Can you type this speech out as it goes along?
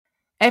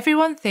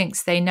Everyone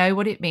thinks they know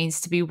what it means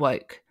to be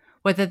woke,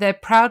 whether they're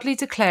proudly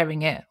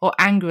declaring it or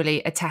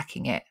angrily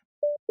attacking it.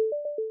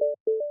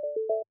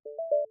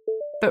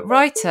 But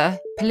writer,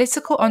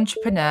 political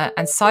entrepreneur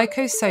and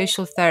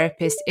psychosocial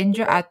therapist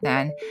Indra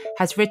Adnan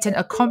has written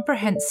a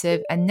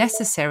comprehensive and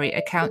necessary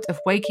account of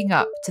waking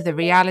up to the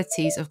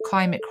realities of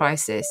climate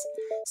crisis,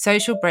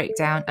 social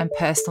breakdown and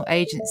personal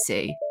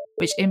agency,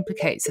 which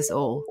implicates us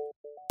all.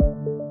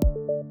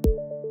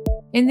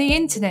 In the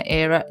internet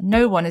era,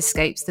 no one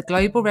escapes the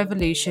global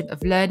revolution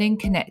of learning,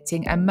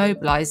 connecting and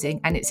mobilising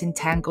and its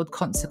entangled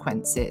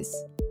consequences.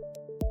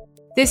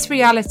 This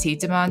reality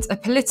demands a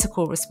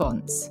political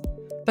response,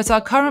 but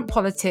our current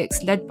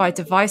politics, led by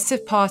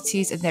divisive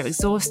parties and their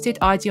exhausted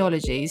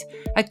ideologies,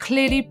 are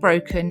clearly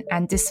broken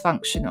and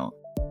dysfunctional.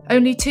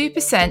 Only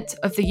 2%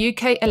 of the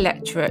UK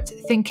electorate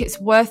think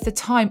it's worth the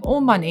time or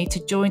money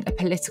to join a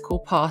political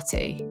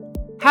party.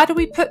 How do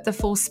we put the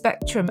full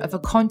spectrum of a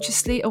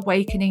consciously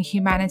awakening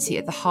humanity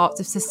at the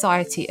heart of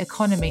society,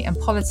 economy and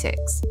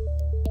politics?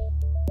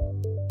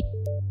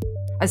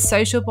 As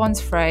social bonds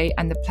fray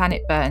and the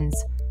planet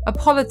burns, a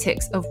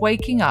politics of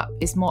waking up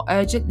is more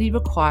urgently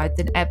required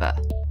than ever.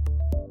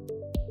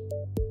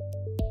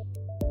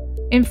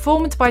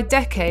 Informed by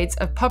decades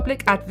of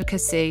public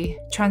advocacy,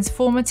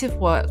 transformative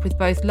work with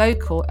both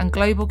local and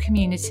global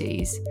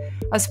communities,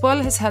 as well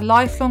as her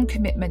lifelong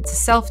commitment to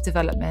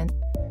self-development,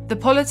 the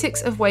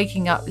politics of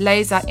waking up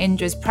lays out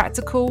Indra's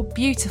practical,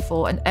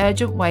 beautiful and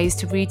urgent ways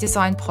to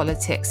redesign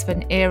politics for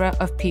an era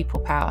of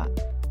people power.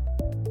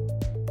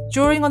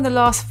 Drawing on the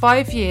last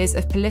 5 years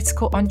of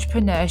political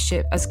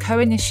entrepreneurship as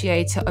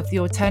co-initiator of the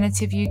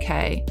Alternative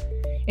UK,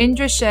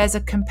 Indra shares a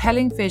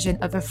compelling vision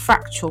of a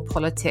fractal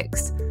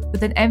politics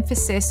with an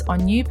emphasis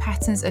on new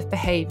patterns of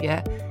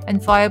behaviour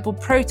and viable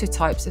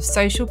prototypes of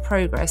social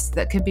progress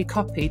that can be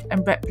copied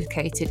and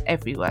replicated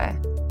everywhere.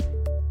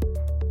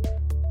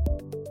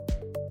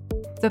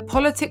 The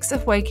politics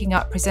of waking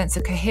up presents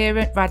a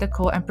coherent,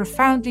 radical and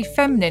profoundly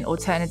feminine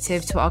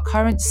alternative to our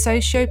current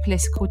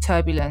socio-political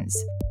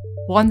turbulence,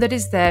 one that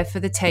is there for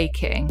the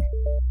taking.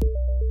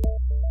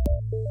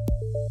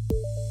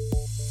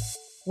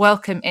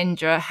 Welcome,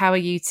 Indra. How are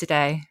you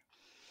today?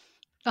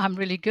 I'm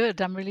really good.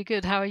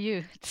 How are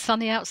you? It's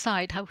sunny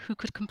outside. Who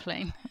could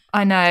complain?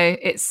 I know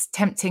it's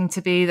tempting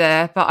to be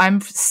there, but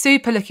I'm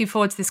super looking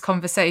forward to this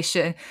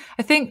conversation.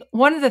 I think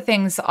one of the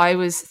things that I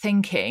was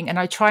thinking, and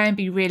I try and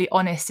be really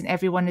honest in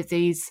every one of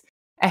these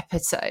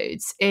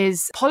episodes,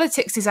 is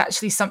politics is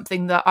actually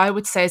something that I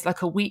would say is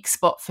like a weak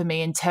spot for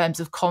me in terms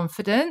of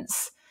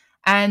confidence.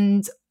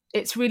 And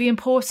it's really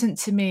important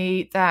to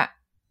me that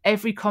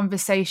every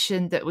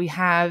conversation that we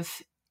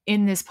have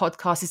in this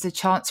podcast is a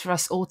chance for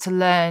us all to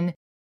learn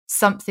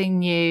something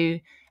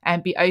new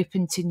and be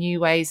open to new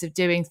ways of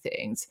doing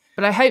things.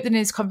 But I hope that in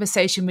this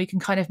conversation, we can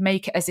kind of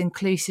make it as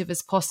inclusive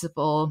as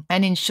possible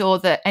and ensure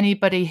that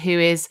anybody who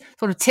is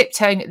sort of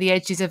tiptoeing at the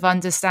edges of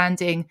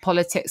understanding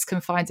politics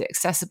can find it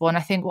accessible. And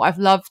I think what I've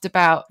loved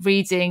about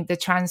reading the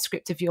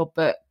transcript of your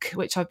book,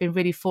 which I've been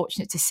really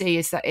fortunate to see,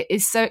 is that it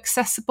is so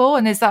accessible.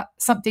 And is that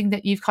something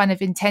that you've kind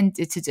of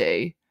intended to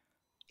do?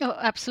 Oh,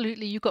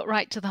 absolutely. You got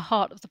right to the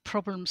heart of the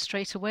problem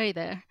straight away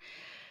there.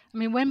 I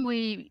mean, when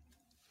we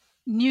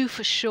knew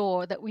for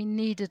sure that we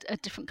needed a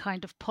different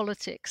kind of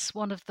politics,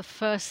 one of the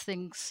first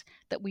things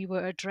that we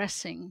were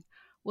addressing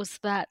was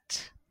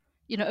that,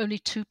 only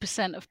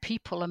 2% of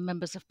people are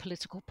members of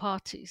political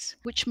parties,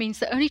 which means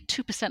that only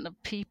 2%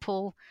 of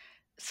people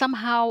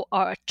somehow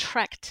are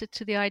attracted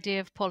to the idea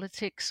of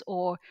politics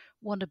or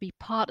want to be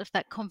part of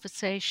that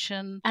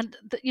conversation. And,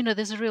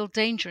 there's a real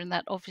danger in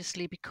that,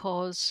 obviously,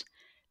 because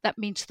that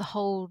means the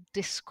whole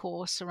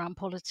discourse around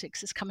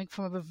politics is coming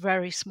from a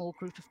very small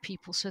group of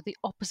people. So the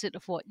opposite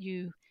of what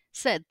you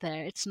said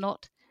there, it's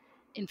not,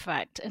 in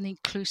fact, an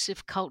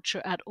inclusive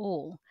culture at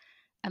all.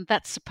 And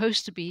that's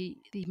supposed to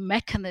be the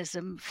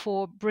mechanism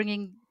for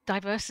bringing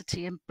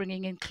diversity and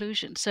bringing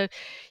inclusion. So,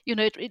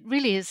 it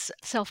really is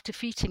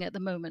self-defeating at the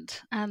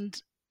moment.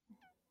 And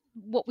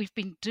what we've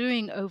been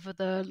doing over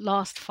the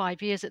last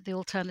 5 years at The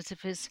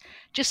Alternative is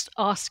just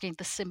asking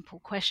the simple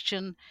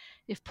question,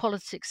 if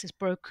politics is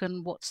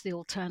broken, what's the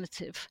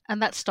alternative?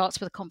 And that starts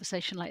with a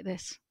conversation like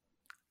this.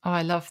 Oh,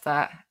 I love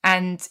that.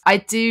 And I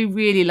do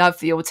really love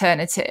The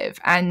Alternative.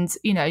 And,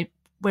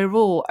 we're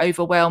all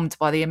overwhelmed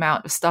by the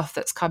amount of stuff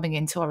that's coming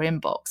into our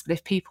inbox. But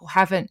if people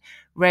haven't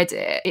read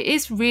it, it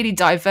is really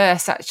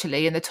diverse,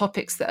 actually, in the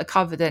topics that are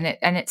covered in it.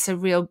 And it's a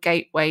real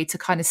gateway to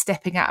kind of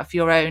stepping out of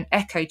your own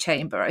echo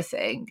chamber, I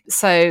think.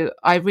 So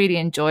I really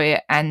enjoy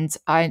it. And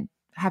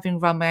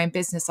having run my own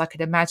business, I could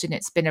imagine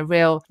it's been a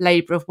real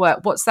labour of work.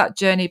 What's that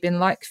journey been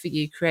like for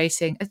you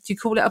creating? Do you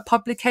call it a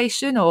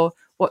publication, or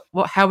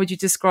how would you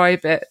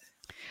describe it?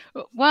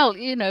 Well,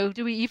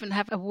 do we even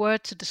have a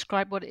word to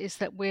describe what it is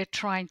that we're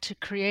trying to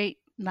create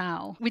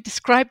now? We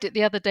described it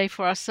the other day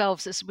for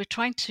ourselves as we're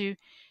trying to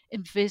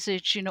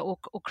envisage, or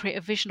create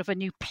a vision of a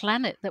new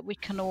planet that we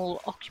can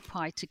all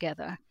occupy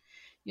together.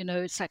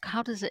 It's like,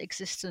 how does it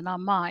exist in our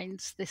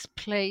minds, this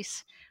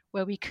place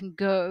where we can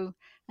go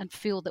and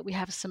feel that we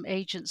have some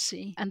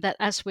agency, and that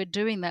as we're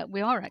doing that,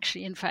 we are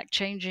actually, in fact,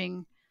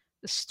 changing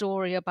the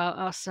story about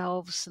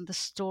ourselves and the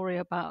story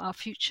about our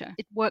future.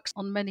 It works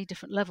on many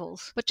different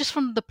levels. But just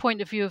from the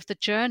point of view of the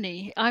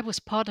journey, I was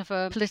part of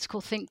a political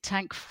think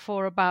tank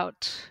for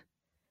about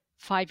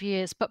 5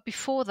 years. But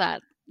before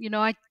that,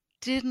 I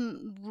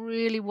didn't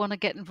really want to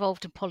get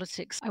involved in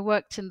politics. I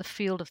worked in the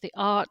field of the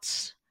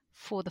arts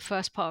for the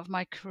first part of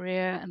my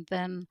career, and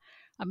then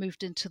I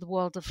moved into the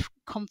world of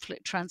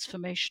conflict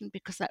transformation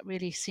because that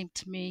really seemed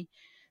to me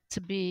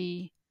to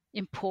be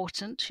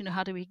important.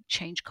 How do we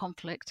change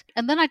conflict?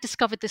 And then I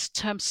discovered this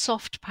term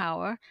soft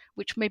power,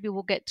 which maybe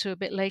we'll get to a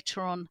bit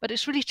later on, but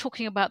it's really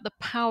talking about the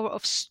power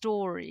of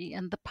story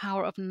and the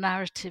power of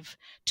narrative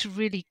to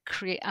really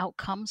create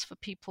outcomes for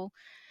people.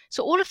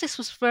 So all of this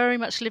was very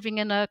much living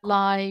in a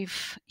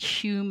live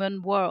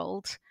human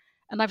world.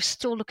 And I was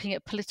still looking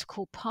at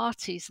political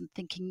parties and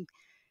thinking,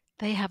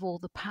 they have all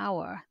the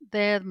power.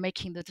 They're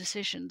making the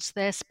decisions.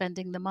 They're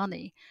spending the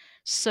money.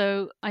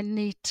 So I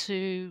need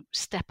to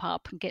step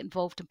up and get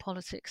involved in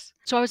politics.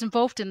 So I was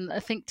involved in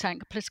a think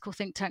tank, a political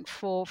think tank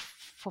for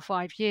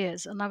 5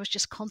 years. And I was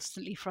just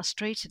constantly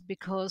frustrated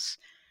because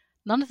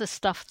none of the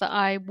stuff that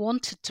I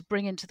wanted to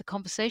bring into the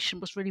conversation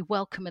was really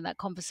welcome in that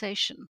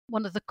conversation.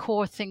 One of the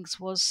core things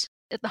was,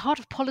 at the heart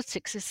of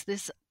politics is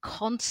this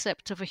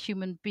concept of a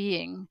human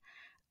being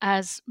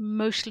as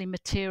mostly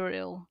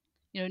material,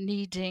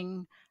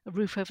 needing a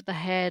roof over the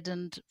head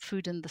and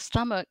food in the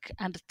stomach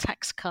and a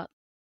tax cut.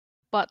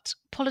 But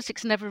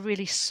politics never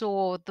really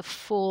saw the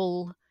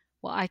full,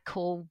 what I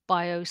call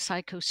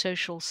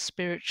biopsychosocial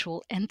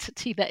spiritual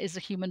entity that is a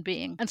human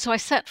being. And so I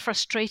sat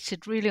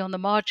frustrated really on the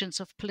margins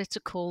of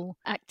political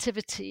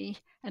activity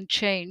and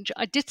change.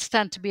 I did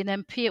stand to be an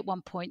MP at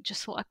one point,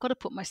 just thought I've got to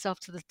put myself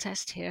to the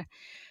test here.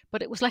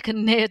 But it was like a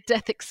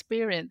near-death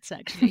experience.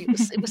 Actually,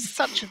 it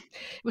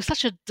was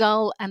such a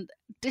dull and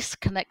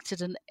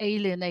disconnected and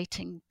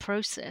alienating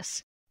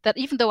process that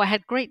even though I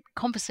had great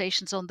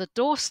conversations on the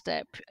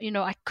doorstep,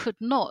 I could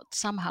not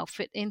somehow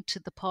fit into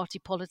the party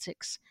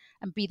politics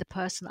and be the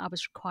person I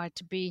was required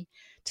to be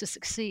to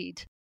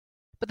succeed.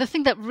 But the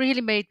thing that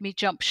really made me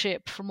jump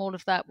ship from all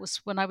of that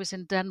was when I was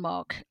in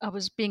Denmark. I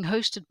was being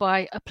hosted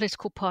by a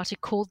political party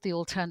called The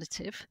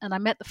Alternative, and I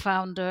met the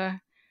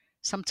founder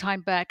some time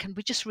back, and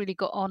we just really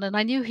got on. And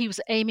I knew he was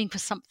aiming for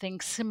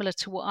something similar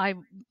to what I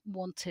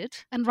wanted.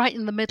 And right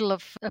in the middle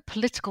of a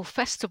political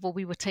festival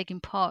we were taking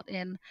part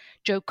in,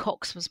 Jo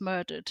Cox was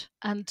murdered.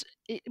 And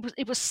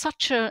it was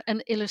such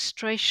an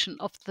illustration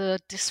of the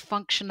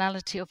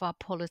dysfunctionality of our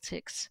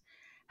politics,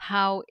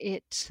 how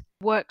it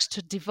works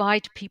to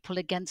divide people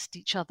against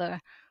each other,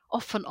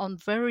 often on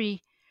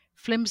very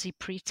flimsy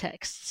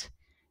pretexts.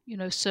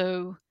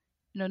 So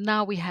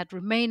now we had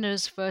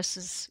Remainers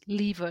versus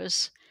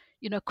Leavers,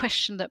 a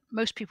question that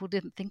most people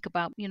didn't think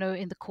about,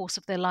 in the course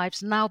of their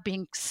lives, now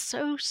being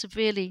so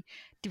severely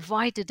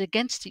divided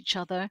against each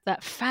other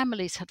that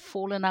families had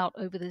fallen out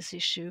over this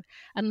issue.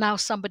 And now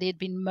somebody had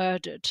been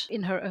murdered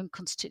in her own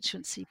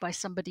constituency by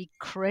somebody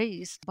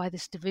crazed by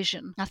this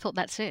division. I thought,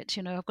 that's it.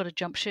 I've got to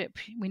jump ship.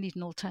 We need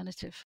an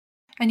alternative.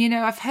 And,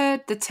 I've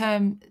heard the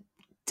term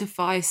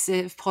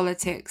divisive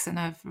politics, and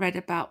I've read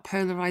about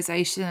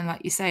polarization. And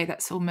like you say,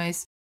 that's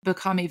almost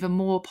become even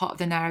more part of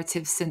the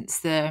narrative since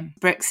the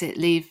Brexit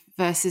Leave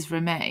versus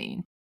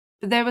Remain.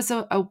 But there was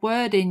a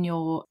word in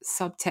your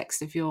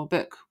subtext of your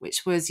book,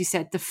 which was, you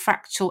said, the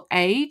fractal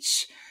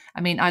age.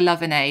 I mean, I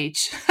love an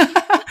age.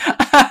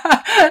 I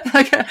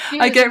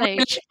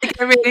get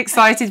really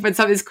excited when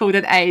something's called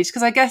an age,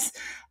 because I guess,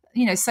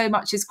 so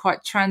much is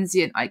quite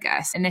transient, I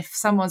guess. And if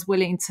someone's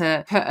willing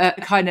to put a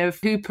kind of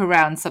hoop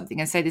around something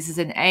and say this is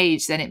an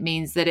age, then it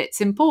means that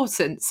it's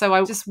important. So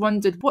I just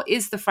wondered, what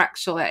is the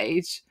fractal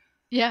age?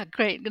 Yeah,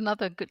 great.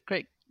 Another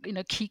great,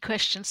 key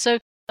question. So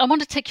I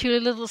want to take you a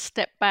little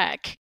step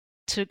back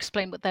to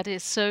explain what that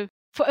is. So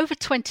for over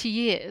 20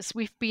 years,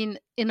 we've been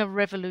in a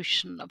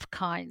revolution of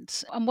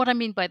kinds. And what I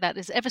mean by that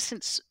is, ever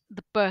since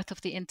the birth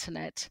of the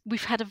internet,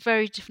 we've had a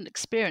very different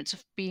experience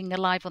of being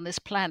alive on this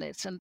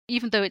planet. And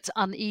even though it's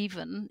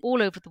uneven,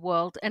 all over the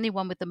world,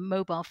 anyone with a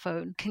mobile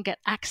phone can get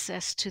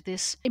access to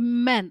this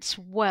immense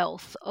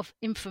wealth of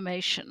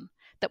information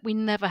that we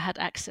never had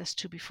access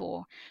to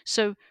before.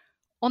 So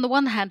on the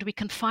one hand, we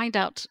can find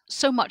out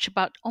so much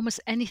about almost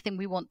anything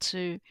we want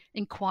to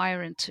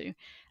inquire into.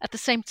 At the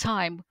same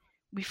time,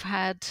 we've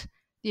had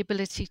the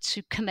ability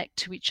to connect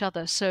to each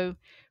other. So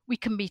we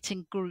can meet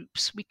in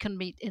groups, we can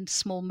meet in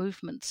small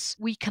movements,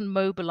 we can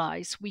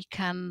mobilize, we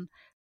can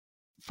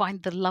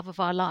find the love of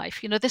our life.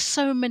 There's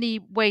so many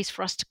ways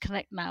for us to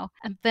connect now.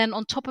 And then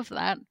on top of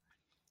that,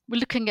 we're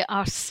looking at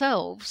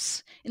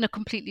ourselves in a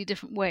completely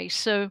different way.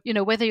 So,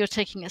 whether you're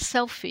taking a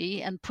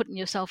selfie and putting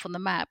yourself on the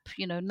map,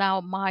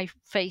 now my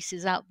face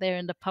is out there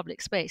in the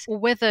public space, or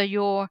whether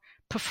you're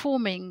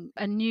performing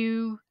a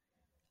new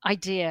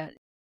idea,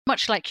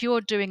 much like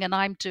you're doing and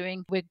I'm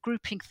doing, we're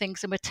grouping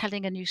things and we're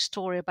telling a new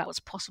story about what's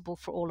possible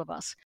for all of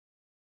us.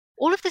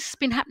 All of this has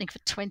been happening for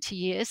 20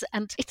 years,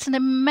 and it's an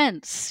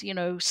immense,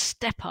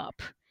 step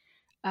up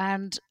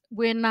And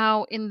we're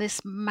now in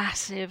this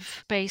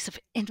massive space of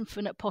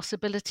infinite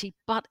possibility,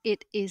 but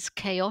it is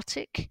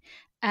chaotic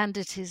and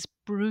it is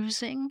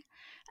bruising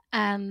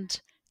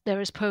and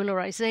there is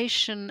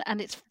polarization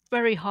and it's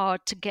very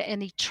hard to get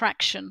any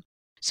traction.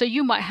 So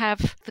you might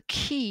have the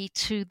key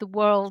to the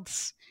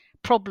world's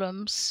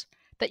problems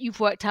that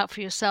you've worked out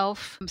for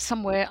yourself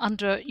somewhere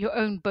under your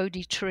own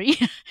Bodhi tree,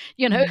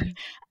 you know,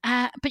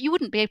 but you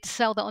wouldn't be able to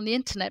sell that on the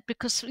internet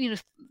because, you know,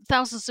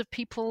 thousands of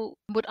people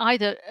would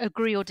either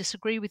agree or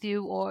disagree with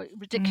you or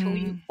ridicule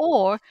you,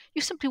 or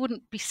you simply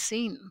wouldn't be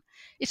seen.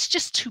 It's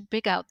just too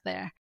big out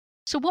there.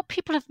 So what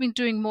people have been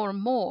doing more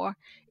and more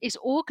is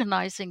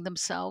organizing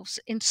themselves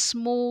in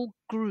small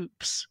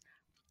groups,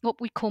 what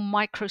we call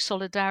micro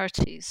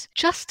solidarities,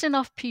 just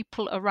enough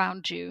people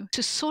around you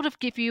to sort of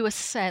give you a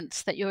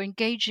sense that you're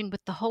engaging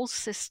with the whole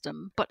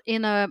system, but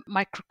in a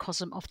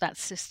microcosm of that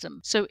system.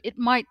 So it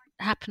might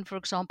happen, for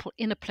example,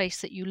 in a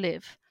place that you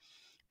live,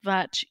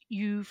 that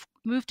you've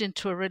moved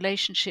into a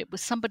relationship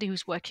with somebody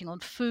who's working on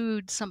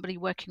food, somebody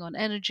working on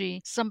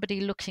energy,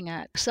 somebody looking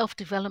at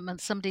self-development,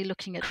 somebody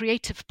looking at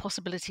creative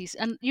possibilities.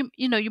 And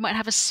you know, you might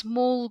have a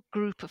small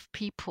group of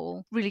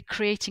people really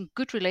creating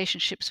good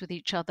relationships with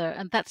each other.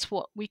 And that's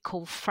what we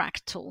call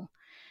fractal.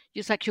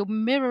 It's like you're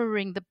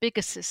mirroring the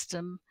bigger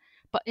system,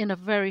 but in a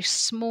very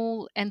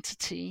small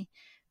entity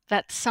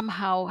that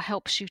somehow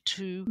helps you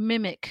to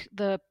mimic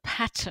the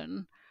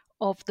pattern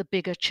of the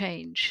bigger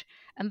change.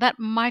 And that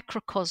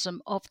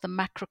microcosm of the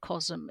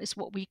macrocosm is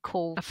what we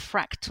call a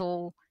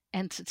fractal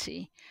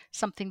entity,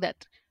 something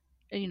that,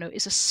 you know,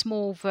 is a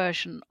small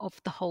version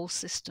of the whole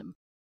system.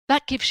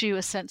 That gives you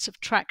a sense of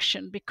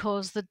traction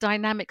because the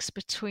dynamics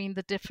between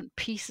the different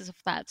pieces of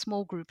that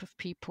small group of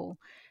people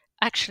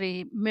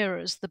actually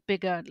mirrors the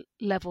bigger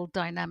level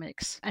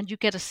dynamics. And you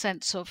get a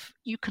sense of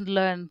you can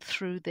learn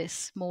through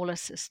this smaller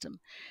system.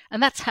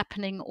 And that's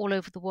happening all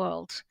over the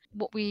world.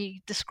 What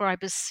we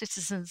describe as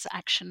citizens'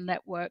 action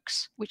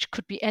networks, which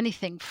could be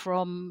anything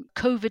from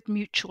COVID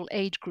mutual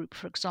aid group,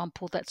 for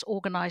example, that's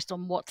organized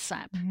on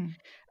WhatsApp,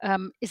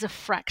 is a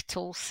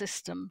fractal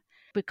system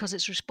because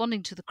it's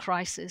responding to the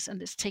crisis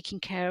and it's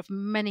taking care of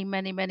many,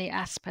 many, many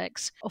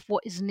aspects of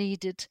what is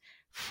needed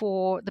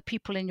for the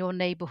people in your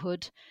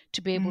neighborhood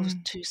to be able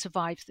to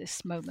survive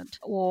this moment.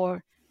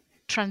 Or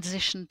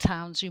transition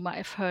towns, you might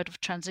have heard of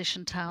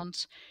transition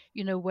towns,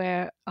 you know,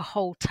 where a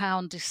whole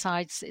town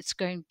decides it's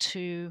going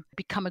to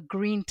become a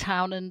green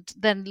town and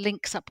then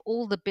links up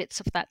all the bits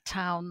of that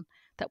town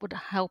that would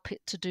help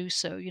it to do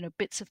so, you know,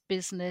 bits of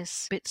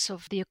business, bits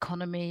of the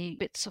economy,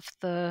 bits of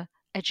the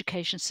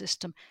education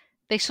system.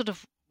 They sort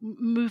of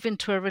move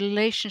into a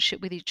relationship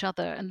with each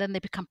other and then they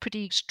become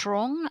pretty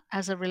strong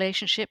as a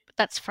relationship.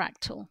 That's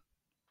fractal.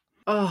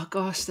 Oh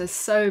gosh, there's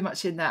so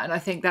much in that. And I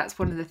think that's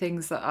one of the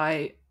things that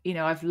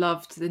I've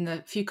loved in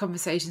the few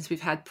conversations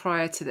we've had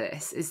prior to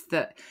this, is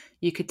that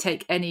you could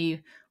take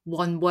any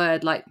one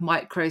word like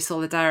micro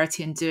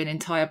solidarity and do an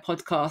entire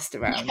podcast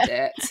around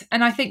it.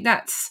 And I think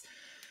that's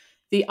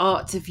the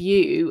art of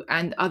you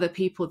and other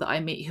people that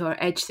I meet who are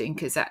edge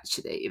thinkers,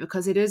 actually,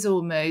 because it is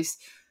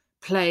almost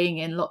playing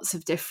in lots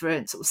of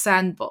different sort of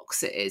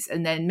sandboxes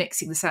and then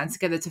mixing the sounds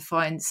together to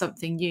find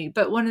something new.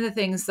 But one of the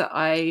things that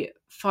I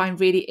find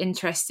really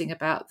interesting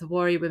about the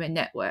Warrior Women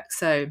Network,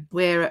 so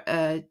we're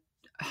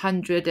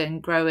 100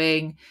 and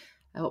growing,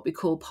 what we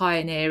call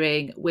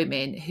pioneering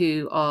women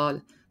who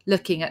are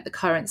looking at the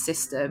current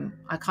system.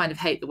 I kind of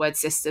hate the word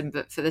system,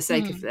 but for the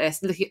sake of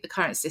this, looking at the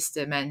current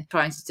system and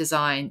trying to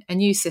design a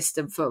new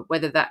system for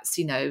whether that's,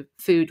 you know,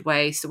 food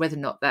waste or whether or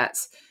not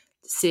that's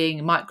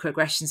seeing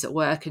microaggressions at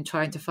work and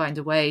trying to find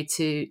a way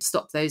to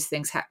stop those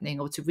things happening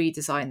or to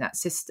redesign that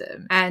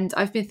system. And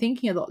I've been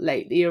thinking a lot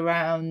lately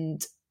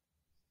around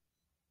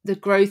the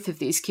growth of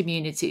these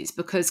communities,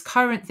 because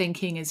current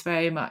thinking is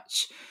very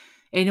much,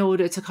 in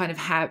order to kind of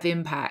have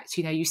impact,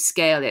 you know, you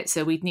scale it.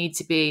 So we'd need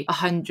to be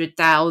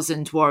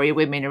 100,000 warrior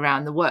women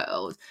around the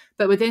world.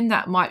 But within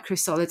that micro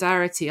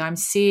solidarity, I'm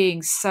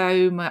seeing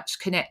so much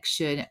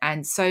connection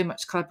and so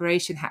much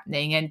collaboration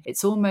happening. And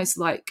it's almost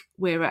like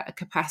we're at a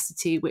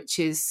capacity, which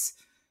is,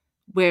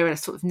 we're a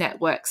sort of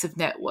networks of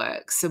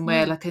networks, and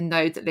we're like a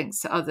node that links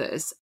to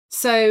others.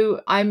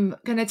 So I'm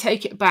going to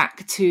take it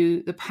back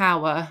to the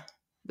power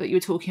that you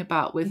were talking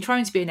about with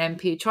trying to be an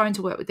MP, trying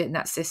to work within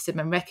that system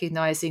and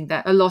recognizing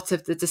that a lot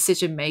of the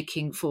decision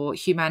making for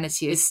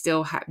humanity is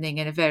still happening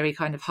in a very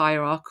kind of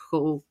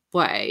hierarchical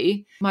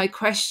way. My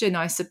question,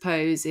 I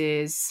suppose,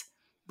 is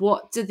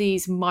what do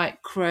these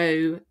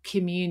micro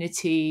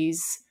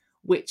communities,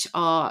 which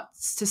are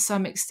to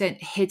some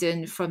extent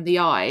hidden from the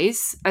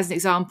eyes. As an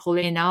example,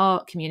 in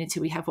our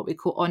community, we have what we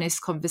call honest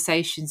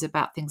conversations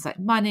about things like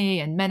money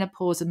and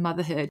menopause and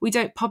motherhood. We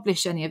don't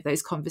publish any of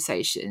those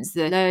conversations.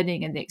 The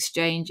learning and the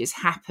exchanges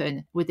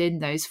happen within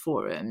those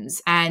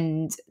forums,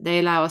 and they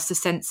allow us to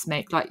sense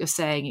make, like you're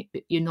saying.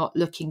 You're not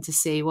looking to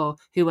see, well,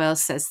 who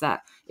else says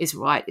that is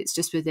right. It's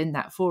just within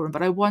that forum.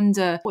 But I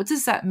wonder, what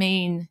does that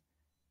mean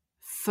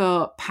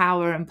for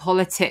power and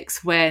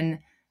politics when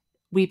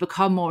we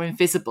become more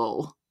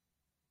invisible?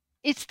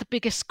 It's the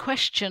biggest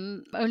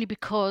question, only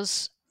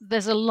because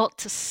there's a lot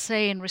to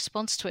say in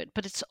response to it,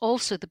 but it's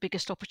also the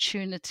biggest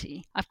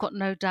opportunity. I've got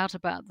no doubt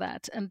about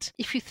that. And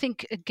if you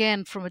think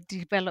again from a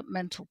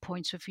developmental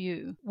point of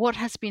view, what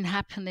has been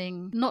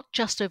happening, not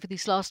just over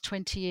these last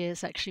 20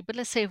 years, actually, but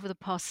let's say over the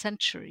past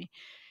century,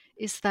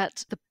 is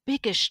that the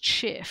biggest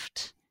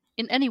shift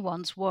in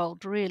anyone's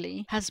world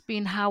really has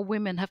been how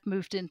women have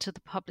moved into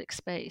the public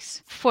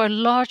space. For a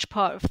large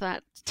part of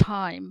that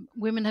time,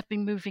 women have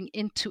been moving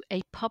into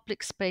a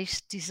public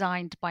space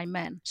designed by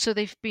men. So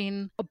they've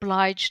been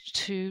obliged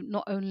to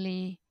not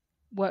only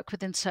work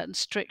within certain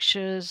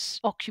strictures,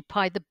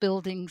 occupy the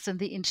buildings and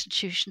the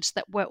institutions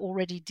that were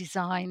already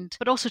designed,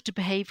 but also to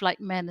behave like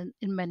men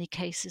in many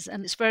cases.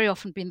 And it's very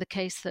often been the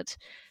case that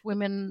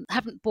women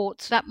haven't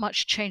brought that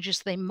much change as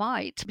they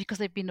might because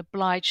they've been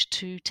obliged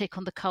to take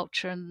on the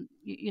culture and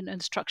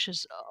and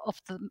structures of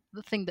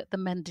the thing that the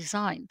men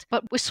designed.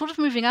 But we're sort of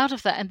moving out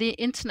of that, and the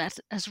internet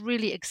has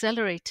really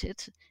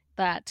accelerated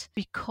that,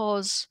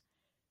 because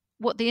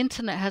what the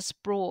internet has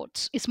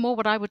brought is more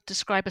what I would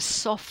describe as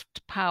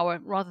soft power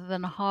rather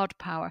than a hard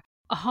power.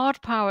 A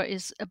hard power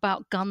is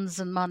about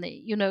guns and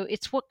money.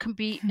 It's what can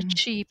be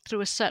achieved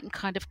through a certain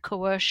kind of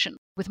coercion.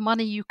 With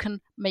money, you can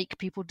make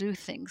people do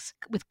things.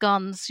 With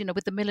guns,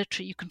 with the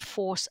military, you can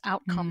force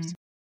outcomes.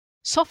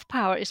 Soft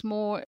power is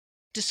more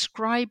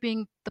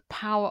describing the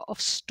power of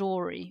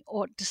story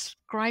or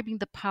describing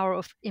the power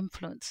of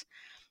influence.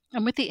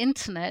 And with the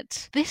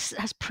internet, this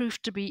has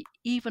proved to be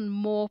even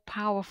more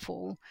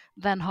powerful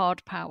than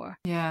hard power.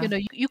 Yeah.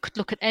 You could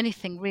look at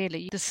anything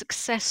really. The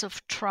success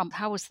of Trump,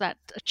 how was that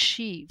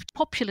achieved?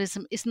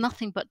 Populism is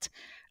nothing but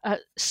a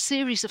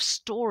series of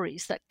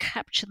stories that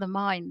capture the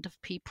mind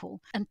of people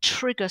and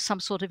trigger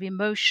some sort of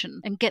emotion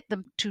and get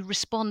them to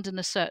respond in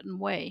a certain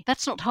way.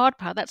 That's not hard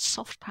power, that's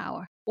soft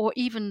power. Or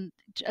even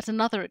at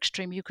another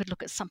extreme, you could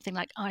look at something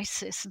like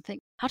ISIS and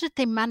think, how did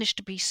they manage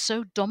to be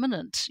so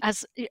dominant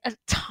as a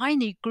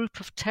tiny group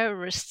of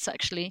terrorists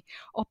actually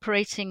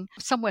operating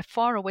somewhere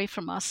far away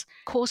from us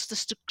caused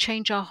us to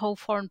change our whole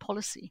foreign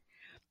policy?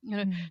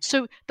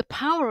 So the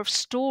power of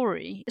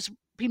story has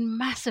been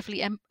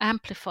massively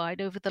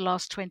amplified over the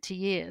last 20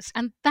 years.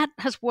 And that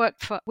has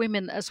worked for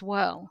women as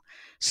well.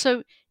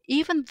 So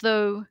even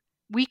though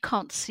we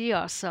can't see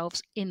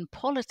ourselves in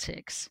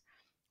politics,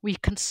 we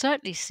can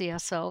certainly see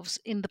ourselves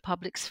in the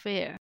public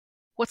sphere.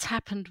 What's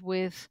happened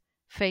with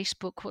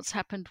Facebook, what's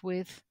happened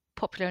with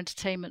popular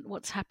entertainment,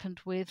 what's happened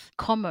with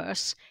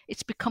commerce,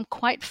 it's become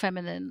quite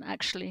feminine,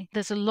 actually.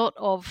 There's a lot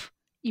of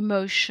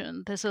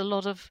emotion, there's a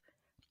lot of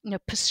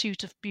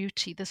pursuit of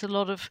beauty, there's a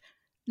lot of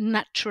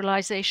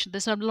naturalization,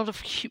 there's a lot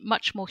of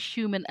much more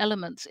human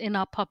elements in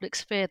our public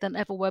sphere than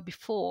ever were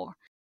before.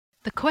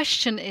 The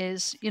question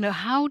is,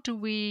 how do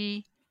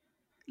we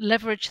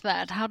leverage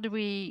that? How do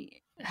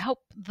we help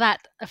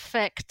that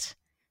affect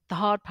the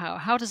hard power?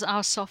 How does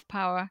our soft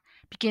power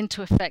begin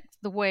to affect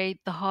the way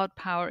the hard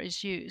power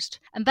is used?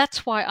 And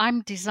that's why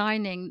I'm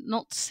designing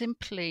not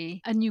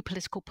simply a new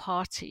political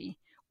party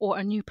or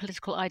a new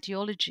political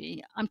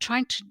ideology. I'm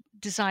trying to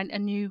design a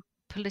new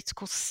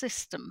political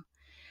system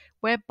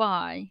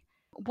whereby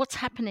what's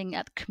happening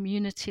at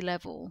community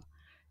level,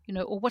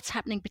 or what's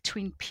happening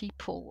between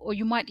people, or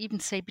you might even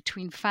say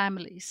between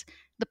families,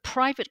 the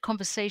private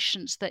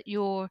conversations that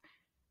you're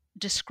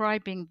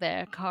describing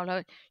there,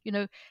 Carla,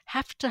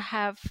 have to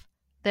have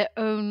their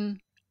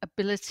own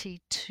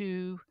ability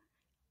to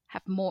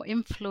have more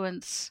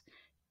influence,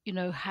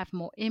 have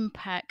more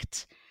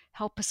impact,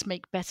 help us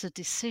make better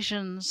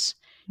decisions,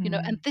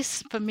 and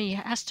this for me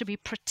has to be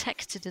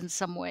protected in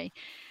some way.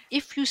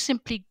 If you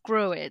simply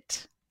grow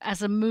it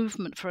as a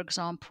movement, for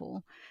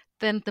example,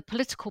 then the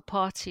political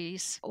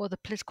parties or the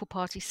political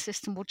party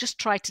system will just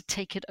try to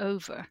take it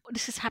over.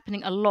 This is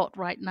happening a lot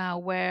right now,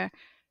 where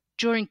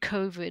during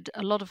COVID,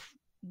 a lot of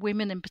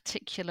women in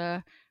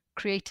particular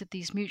created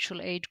these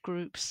mutual aid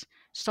groups,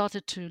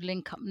 started to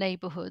link up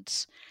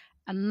neighborhoods.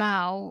 And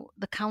now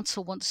the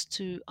council wants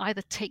to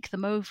either take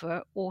them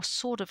over or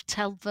sort of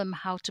tell them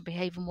how to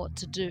behave and what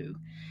to do.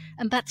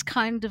 And that's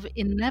kind of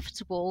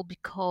inevitable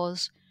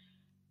because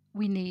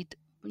we need,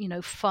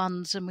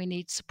 funds and we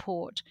need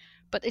support.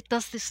 But it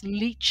does this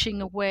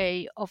leeching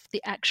away of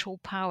the actual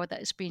power that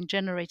is being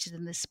generated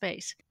in this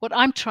space. What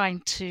I'm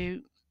trying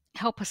to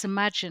help us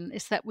imagine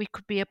is that we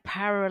could be a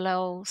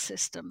parallel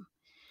system.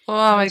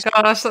 Oh my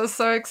gosh, that's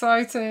so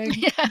exciting.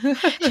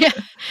 Yeah.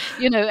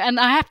 And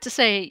I have to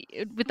say,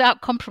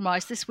 without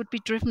compromise, this would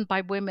be driven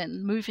by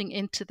women moving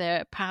into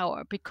their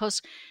power,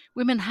 because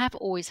women have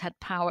always had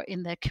power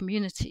in their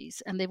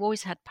communities and they've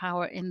always had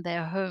power in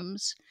their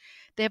homes.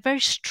 They're very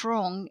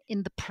strong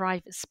in the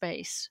private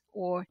space,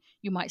 or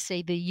you might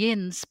say the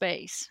yin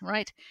space,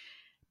 right?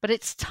 But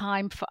it's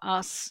time for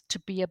us to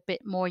be a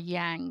bit more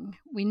yang.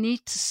 We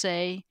need to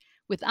say,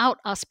 without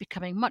us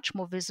becoming much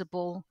more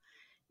visible,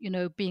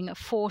 being a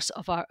force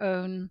of our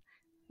own,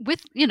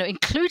 with,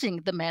 including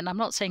the men. I'm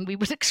not saying we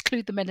would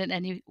exclude the men in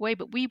any way,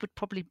 but we would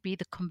probably be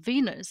the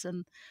conveners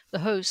and the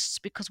hosts,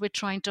 because we're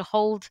trying to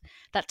hold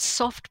that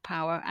soft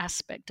power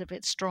aspect of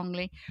it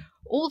strongly,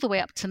 all the way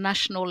up to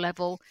national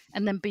level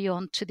and then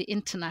beyond to the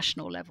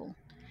international level.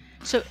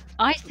 So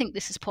I think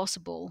this is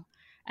possible,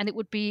 and it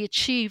would be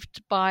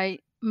achieved by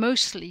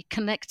mostly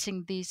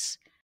connecting these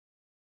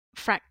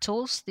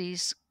fractals,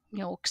 these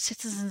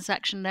citizens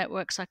action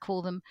networks, I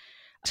call them,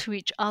 to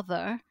each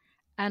other,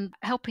 and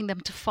helping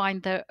them to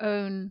find their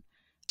own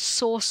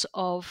source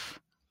of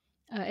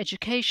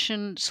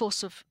education,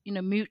 source of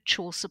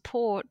mutual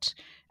support,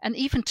 and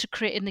even to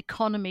create an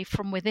economy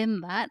from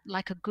within that,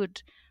 like a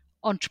good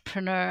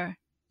entrepreneur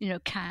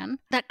can.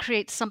 That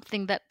creates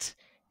something that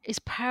is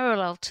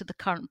parallel to the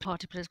current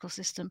party political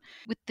system,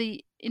 with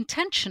the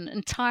intention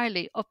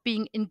entirely of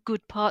being in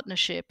good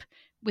partnership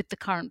with the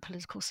current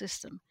political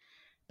system.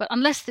 But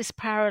unless this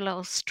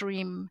parallel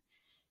stream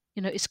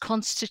is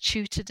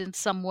constituted in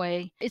some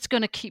way, it's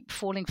going to keep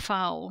falling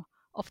foul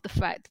of the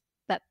fact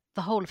that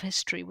the whole of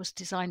history was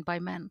designed by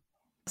men.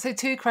 So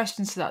 2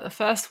 questions to that. The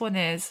first one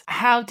is,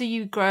 how do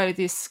you grow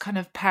this kind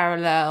of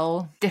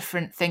parallel,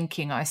 different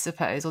thinking, I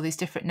suppose, or these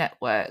different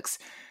networks,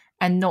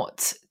 and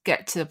not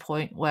get to the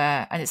point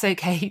where, and it's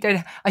okay, you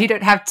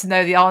don't have to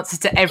know the answer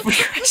to every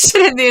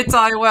question in the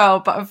entire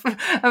world, but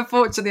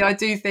unfortunately I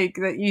do think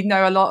that you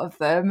know a lot of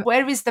them.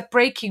 Where is the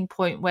breaking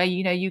point where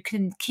you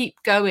can keep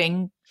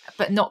going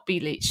but not be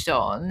leached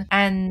on,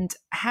 and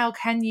how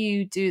can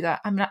you do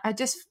that? I mean,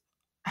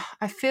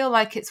 I feel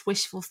like it's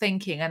wishful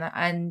thinking,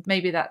 and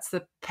maybe that's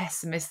the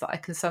pessimist that I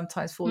can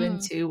sometimes fall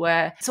into,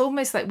 where it's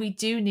almost like we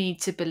do need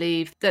to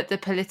believe that the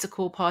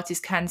political parties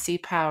can see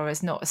power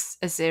as not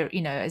a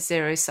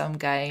zero-sum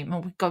game.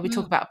 And we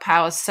talk about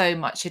power so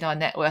much in our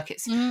network.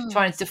 It's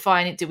trying to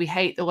define it. Do we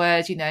hate the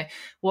word?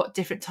 What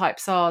different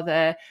types are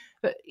there?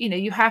 But,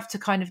 you have to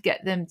kind of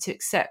get them to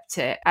accept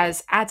it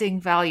as adding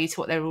value to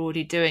what they're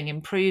already doing,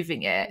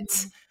 improving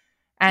it.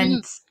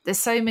 And there's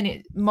so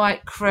many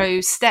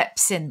micro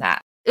steps in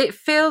that. It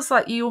feels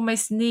like you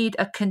almost need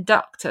a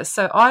conductor.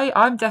 So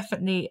I'm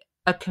definitely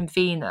a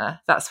convener.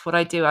 That's what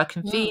I do. I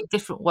convene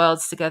different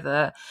worlds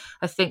together.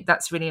 I think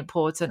that's really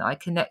important. I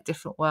connect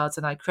different worlds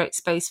and I create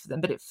space for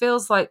them. But it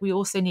feels like we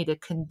also need a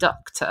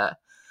conductor,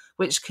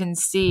 which can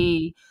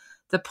see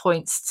the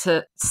points,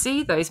 to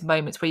see those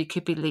moments where you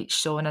could be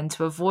leached on and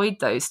to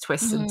avoid those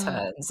twists and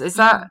turns. Is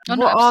that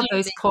what are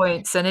those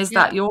points, and is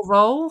that your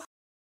role?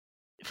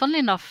 Funnily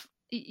enough,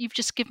 you've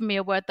just given me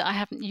a word that I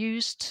haven't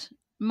used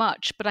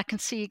much, but I can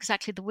see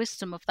exactly the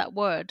wisdom of that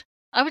word.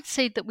 I would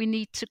say that we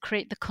need to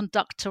create the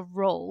conductor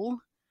role,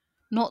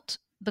 not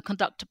the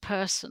conductor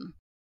person.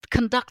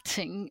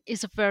 Conducting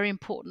is a very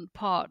important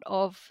part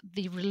of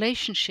the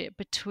relationship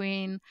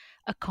between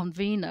a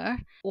convener,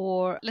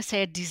 or let's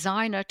say a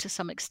designer to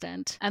some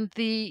extent, and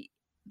the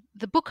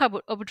book I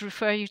would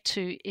refer you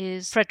to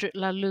is Frederic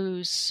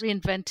Laloux's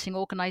Reinventing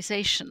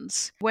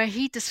Organizations, where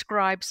he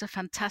describes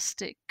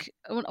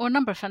a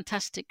number of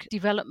fantastic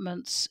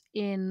developments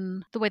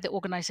in the way that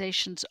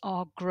organizations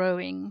are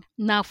growing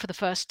now for the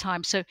first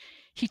time. So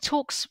he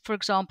talks, for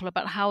example,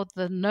 about how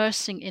the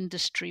nursing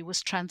industry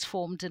was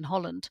transformed in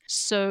Holland.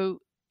 So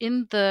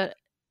in the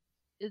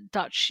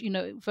Dutch,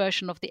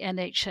 version of the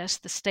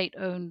NHS, the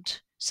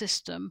state-owned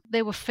system,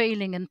 they were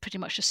failing in pretty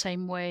much the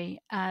same way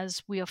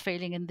as we are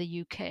failing in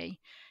the UK.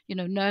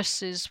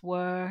 Nurses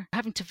were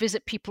having to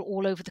visit people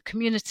all over the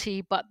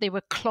community, but they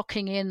were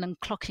clocking in and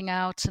clocking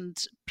out,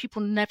 and people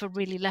never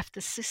really left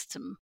the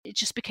system. It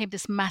just became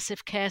this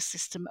massive care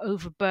system,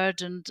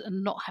 overburdened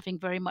and not having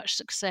very much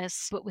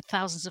success, but with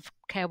thousands of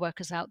care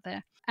workers out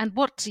there. And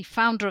what the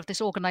founder of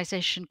this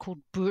organization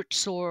called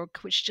Buurtzorg,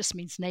 which just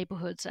means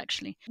neighborhoods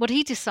actually, what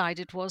he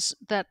decided was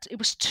that it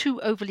was too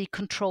overly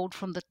controlled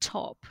from the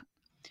top.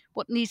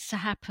 What needs to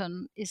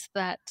happen is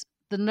that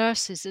the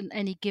nurses in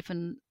any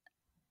given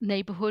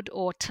neighborhood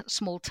or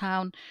small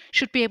town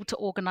should be able to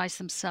organize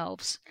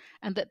themselves,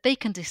 and that they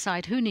can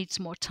decide who needs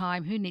more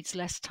time, who needs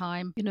less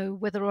time,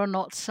 whether or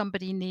not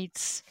somebody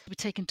needs to be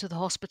taken to the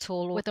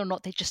hospital, or whether or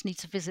not they just need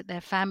to visit their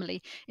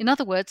family. In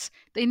other words,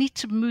 they need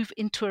to move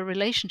into a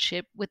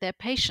relationship with their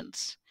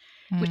patients,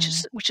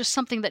 which is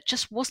something that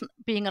just wasn't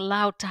being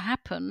allowed to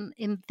happen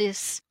in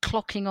this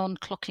clocking on,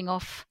 clocking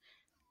off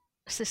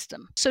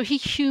system. So he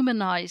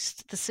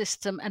humanized the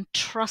system and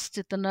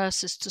trusted the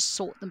nurses to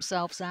sort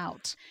themselves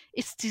out.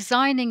 It's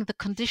designing the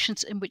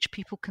conditions in which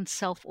people can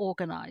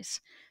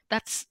self-organize.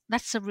 That's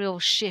a real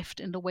shift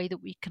in the way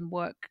that we can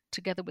work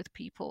together with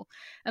people.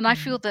 And I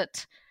feel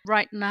that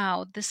right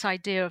now, this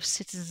idea of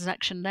citizens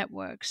action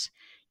networks,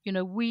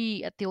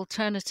 we at The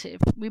Alternative,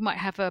 we might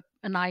have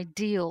an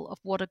ideal of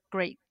what a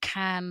great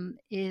CAN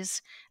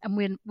is,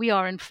 and we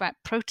are in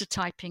fact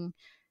prototyping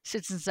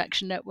citizens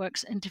action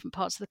networks in different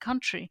parts of the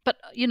country. But,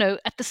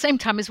 at the same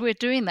time as we're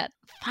doing that,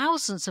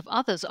 thousands of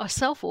others are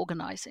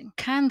self-organizing.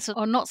 CANs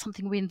are not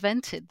something we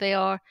invented. They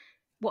are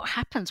what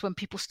happens when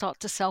people start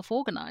to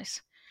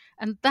self-organize.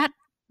 And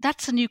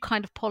that's a new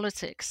kind of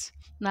politics.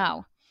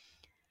 Now,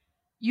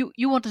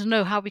 you wanted to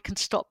know how we can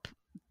stop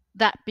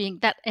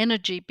that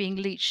energy being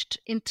leached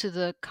into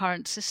the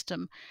current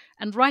system.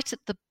 And right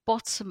at the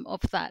bottom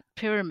of that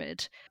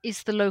pyramid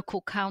is the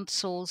local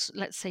councils,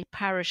 let's say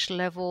parish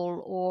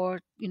level or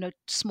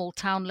small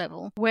town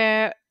level,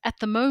 where at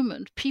the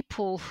moment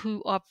people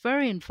who are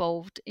very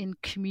involved in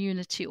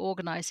community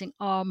organizing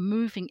are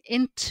moving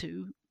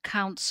into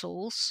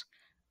councils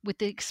with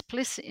the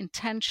explicit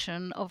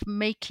intention of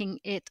making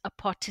it a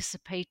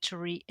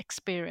participatory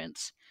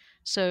experience.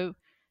 So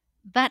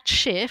that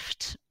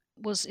shift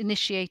was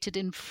initiated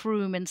in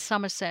Frome in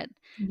Somerset.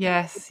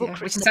 Yes, Book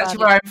which written is actually about it.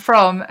 where I'm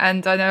from,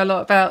 and I know a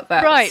lot about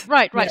that.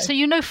 Right. Yeah.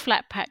 So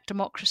flat pack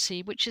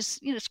democracy, which is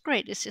it's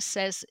great. It just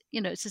says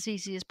it's as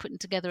easy as putting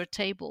together a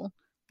table.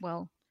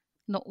 Well,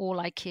 not all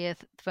IKEA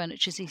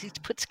furniture is easy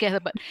to put together,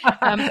 but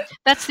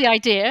that's the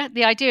idea.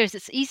 The idea is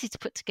it's easy to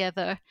put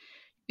together.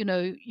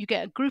 You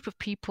get a group of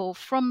people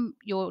from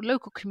your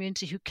local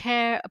community who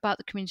care about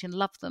the community and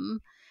love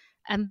them,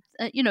 and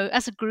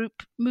as a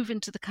group move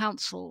into the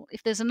council.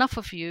 If there's enough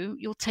of you,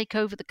 you'll take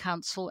over the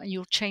council and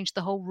you'll change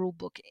the whole rule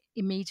book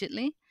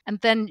immediately, and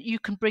then you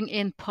can bring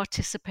in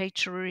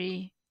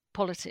participatory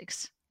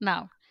politics.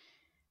 Now,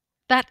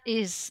 that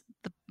is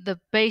the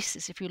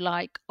basis, if you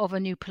like, of a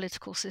new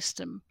political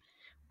system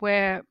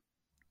where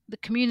the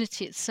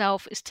community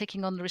itself is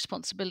taking on the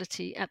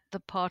responsibility at the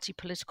party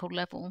political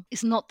level.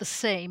 Is not the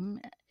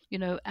same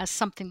as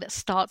something that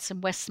starts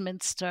in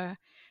Westminster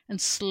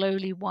and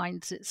slowly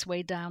winds its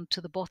way down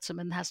to the bottom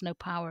and has no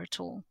power at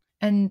all.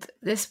 And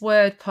this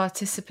word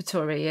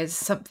participatory is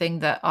something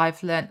that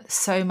I've learnt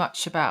so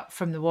much about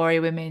from the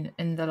Warrior Women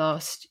in the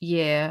last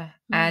year.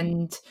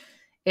 And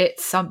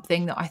it's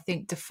something that I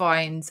think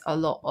defines a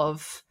lot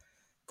of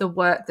the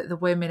work that the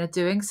women are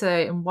doing. So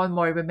in one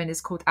Warrior Women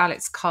is called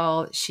Alex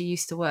Carl. She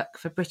used to work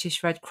for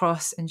British Red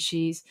Cross, and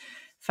she's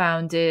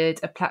founded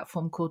a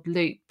platform called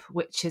Loop,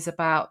 which is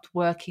about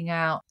working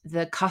out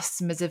the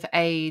customers of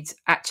aid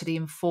actually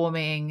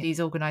informing these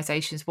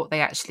organizations what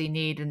they actually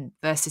need, and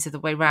versus the other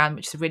way around,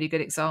 which is a really good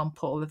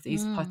example of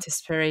these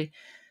participatory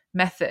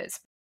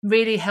methods.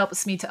 Really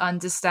helps me to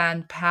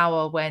understand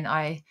power when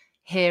I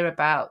hear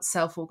about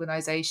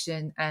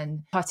self-organization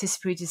and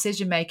participatory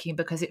decision making,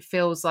 because it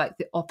feels like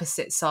the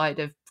opposite side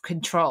of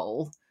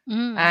control.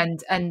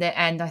 And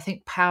I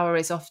think power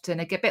is often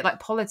a bit like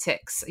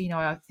politics.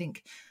 I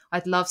think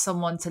I'd love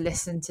someone to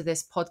listen to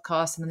this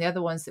podcast and the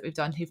other ones that we've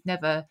done who've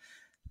never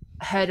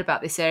heard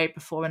about this area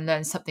before and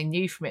learn something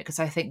new from it, because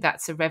I think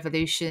that's a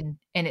revolution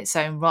in its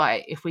own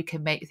right if we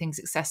can make things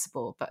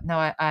accessible. But no,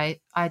 I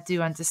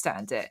do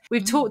understand it.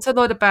 We've talked a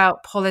lot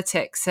about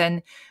politics,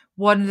 and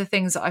one of the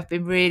things that I've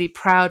been really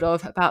proud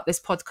of about this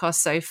podcast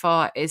so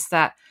far is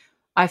that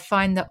I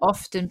find that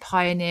often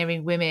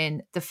pioneering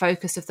women, the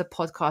focus of the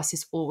podcast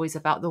is always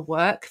about the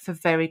work for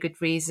very good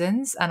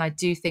reasons. And I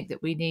do think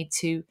that we need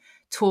to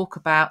talk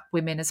about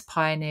women as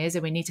pioneers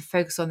and we need to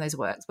focus on those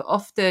works. But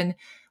often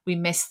we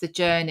miss the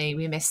journey,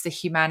 we miss the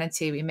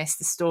humanity, we miss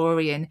the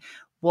story and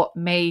what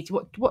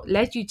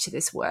led you to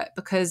this work,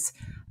 because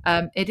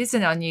it is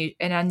an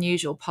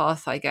unusual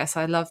path, I guess.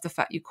 I love the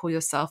fact you call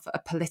yourself a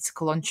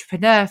political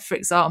entrepreneur, for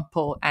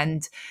example.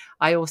 And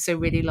I also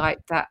really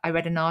like that I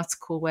read an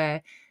article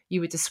where you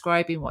were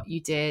describing what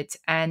you did,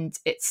 and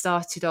it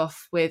started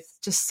off with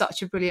just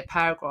such a brilliant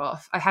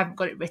paragraph. I haven't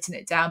got it written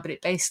it down, but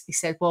it basically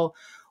said, well,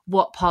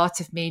 what part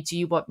of me do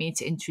you want me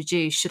to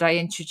introduce? Should I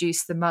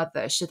introduce the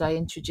mother? Should I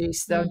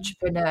introduce the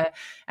entrepreneur?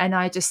 And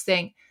I just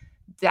think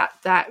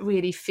that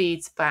really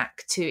feeds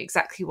back to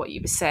exactly what you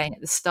were saying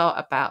at the start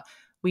about,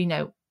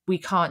 we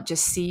can't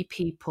just see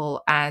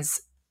people as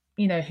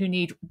who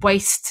need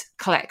waste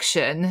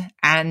collection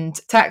and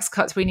tax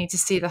cuts. We need to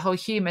see the whole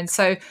human.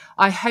 So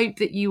I hope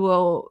that you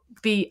will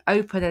be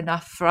open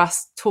enough for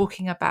us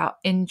talking about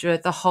Indra,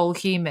 the whole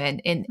human,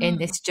 in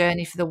this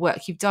journey for the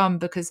work you've done,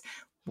 because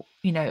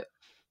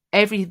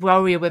every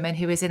warrior woman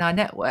who is in our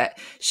network,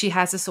 she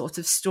has a sort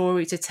of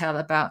story to tell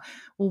about,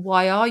 well,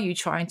 why are you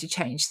trying to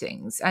change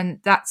things? And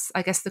that's,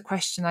 I guess, the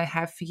question I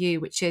have for you,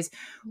 which is,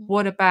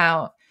 what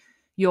about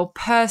your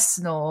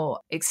personal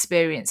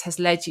experience has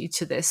led you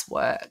to this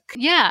work?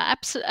 Yeah,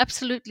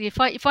 absolutely. If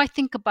I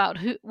think about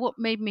what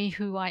made me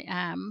who I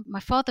am, my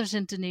father's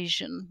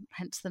Indonesian,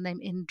 hence the name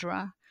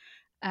Indra,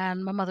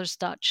 and my mother's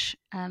Dutch,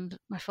 and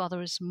my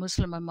father is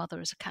Muslim, my mother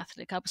is a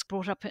Catholic. I was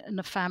brought up in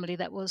a family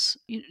that was,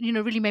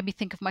 really made me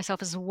think of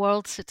myself as a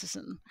world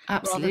citizen.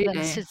 Absolutely. Rather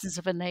than citizens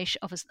of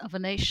a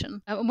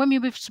nation. And when we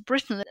moved to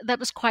Britain, that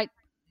was quite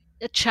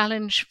a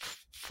challenge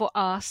for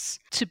us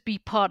to be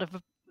part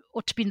of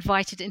or to be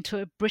invited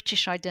into a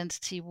British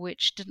identity,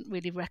 which didn't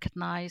really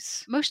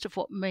recognize most of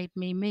what made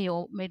me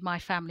or made my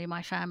family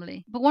my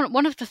family. But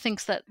one of the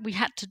things that we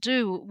had to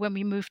do when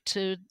we moved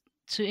to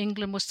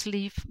England was to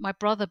leave my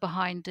brother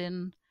behind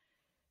in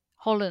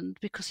Holland,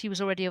 because he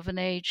was already of an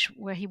age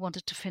where he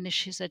wanted to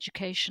finish his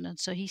education, and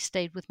so he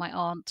stayed with my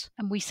aunt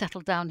and we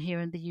settled down here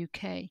in the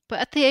UK. But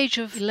at the age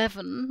of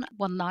 11,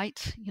 one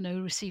night,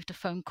 received a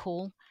phone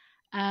call,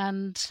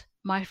 and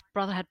my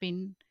brother had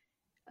been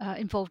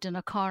involved in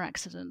a car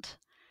accident.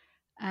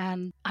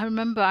 And I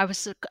remember I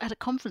was at a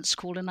conference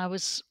school, and I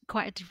was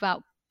quite a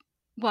devout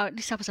well, at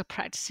least I was a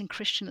practicing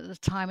Christian at the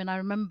time. And I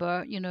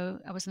remember,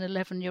 I was an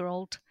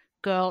 11-year-old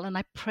girl and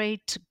I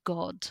prayed to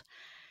God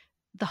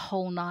the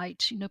whole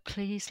night,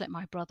 please let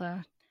my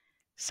brother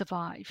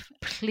survive,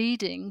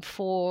 pleading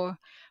for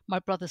my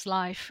brother's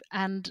life.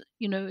 And,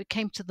 it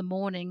came to the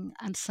morning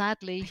and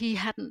sadly he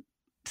hadn't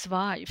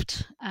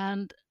survived.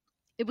 And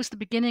it was the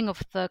beginning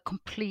of the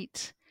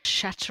complete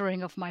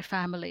shattering of my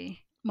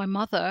family. My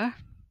mother,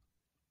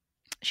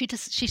 she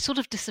sort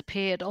of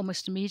disappeared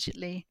almost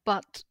immediately,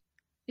 but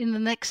in the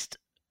next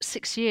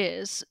 6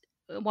 years,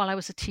 while I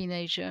was a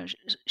teenager,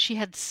 she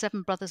had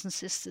 7 brothers and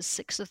sisters.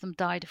 6 of them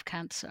died of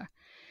cancer.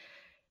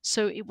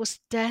 So it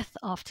was death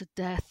after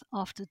death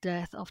after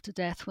death after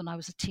death when I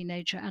was a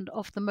teenager, and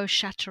of the most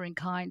shattering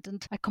kind.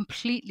 And I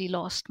completely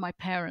lost my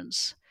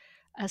parents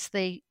as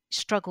they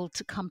struggled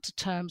to come to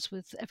terms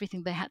with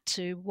everything they had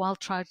to, while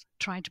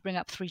trying to bring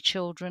up 3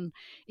 children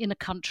in a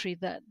country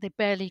that they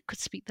barely could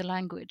speak the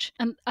language.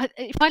 And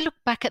if I look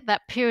back at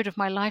that period of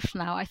my life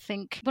now, I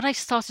think what I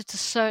started to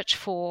search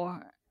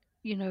for,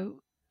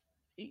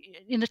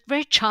 in a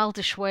very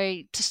childish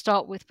way to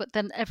start with, but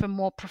then ever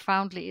more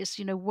profoundly, is,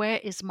 where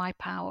is my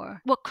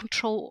power? What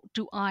control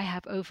do I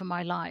have over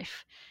my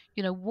life?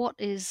 What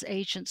is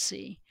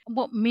agency?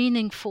 What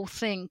meaningful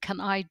thing can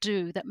I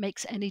do that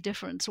makes any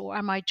difference? Or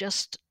am I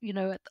just,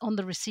 on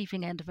the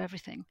receiving end of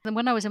everything? And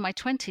when I was in my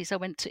 20s, I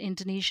went to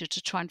Indonesia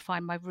to try and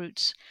find my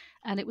roots.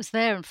 And it was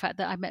there, in fact,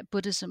 that I met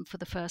Buddhism for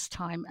the first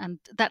time. And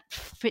that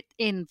fit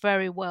in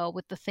very well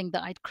with the thing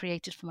that I'd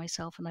created for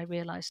myself. And I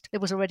realized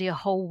there was already a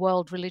whole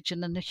world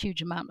religion and a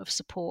huge amount of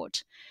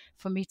support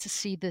for me to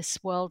see this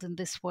world in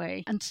this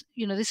way. And,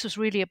 this was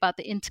really about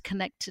the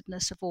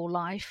interconnectedness of all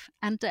life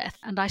and death.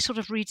 And I sort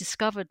of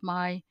rediscovered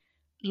my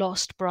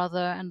lost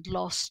brother and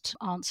lost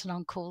aunts and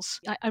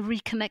uncles. I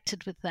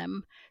reconnected with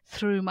them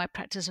through my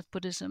practice of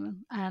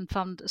Buddhism and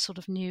found a sort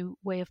of new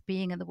way of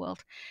being in the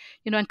world.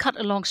 And cut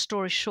a long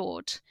story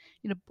short,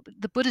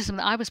 the Buddhism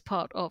that I was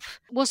part of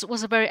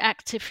was a very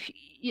active,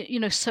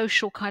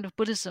 social kind of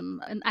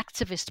Buddhism, an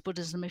activist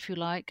Buddhism, if you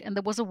like. And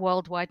there was a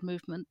worldwide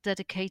movement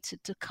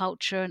dedicated to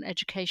culture and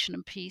education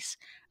and peace.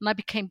 And I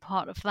became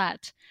part of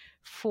that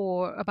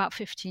for about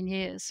 15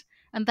 years.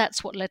 And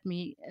that's what led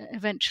me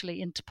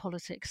eventually into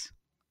politics.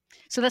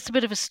 So that's a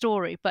bit of a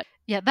story. But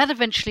yeah, that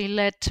eventually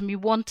led to me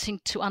wanting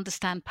to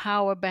understand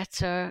power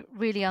better,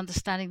 really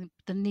understanding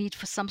the need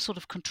for some sort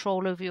of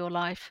control over your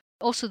life.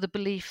 Also, the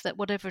belief that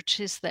whatever it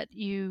is that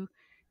you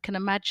can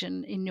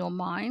imagine in your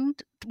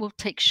mind will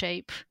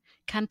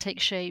can take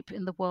shape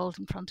in the world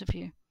in front of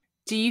you.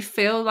 Do you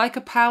feel like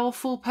a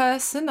powerful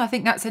person? I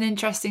think that's an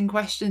interesting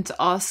question to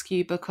ask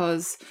you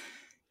because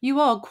you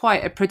are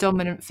quite a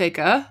predominant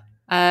figure.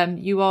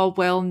 You are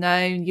well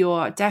known. You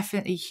are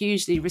definitely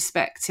hugely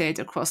respected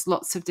across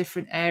lots of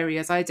different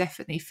areas. I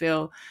definitely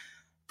feel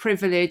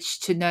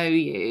privileged to know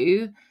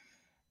you.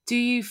 Do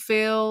you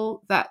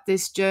feel that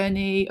this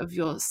journey of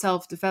your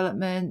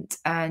self-development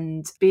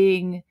and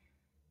being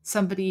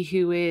somebody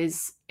who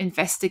is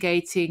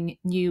investigating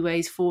new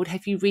ways forward,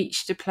 have you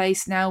reached a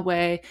place now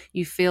where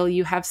you feel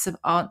you have some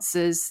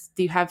answers,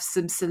 do you have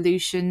some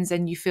solutions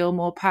and you feel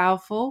more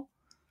powerful?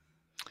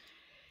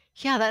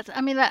 Yeah,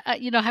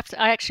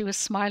 I actually was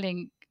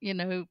smiling,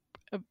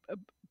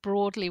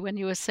 broadly when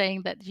you were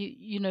saying that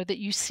that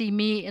you see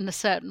me in a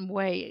certain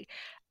way.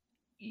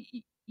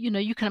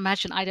 You can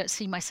imagine I don't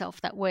see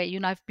myself that way.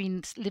 I've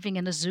been living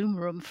in a Zoom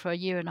room for a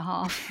year and a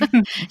half.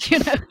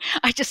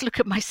 I just look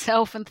at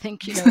myself and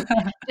think,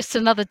 just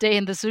another day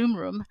in the Zoom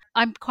room.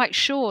 I'm quite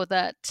sure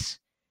that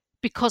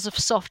because of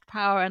soft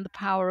power and the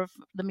power of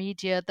the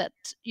media that,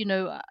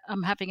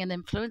 I'm having an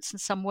influence in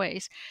some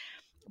ways.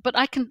 But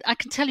I can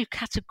tell you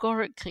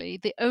categorically,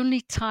 the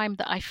only time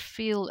that I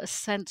feel a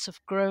sense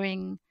of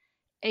growing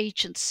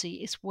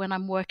agency is when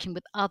I'm working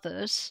with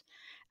others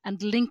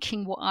and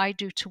linking what I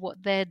do to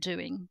what they're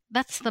doing.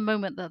 That's the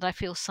moment that I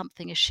feel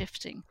something is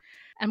shifting.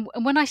 And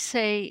when I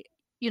say,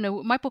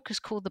 my book is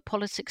called The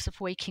Politics of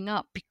Waking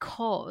Up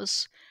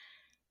because,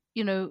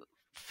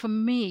 for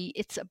me,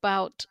 it's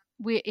about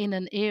we're in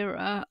an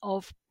era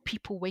of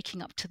people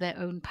waking up to their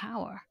own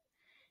power.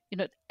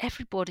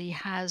 Everybody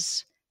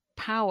has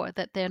power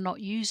that they're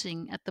not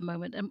using at the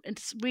moment. And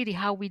it's really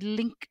how we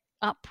link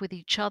up with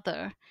each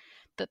other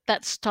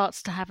that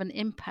starts to have an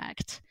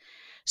impact.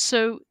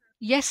 So,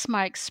 yes,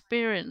 my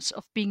experience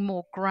of being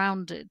more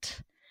grounded,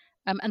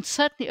 and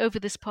certainly over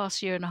this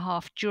past year and a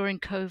half during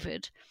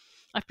COVID,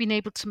 I've been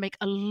able to make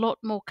a lot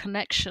more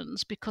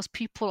connections because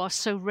people are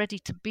so ready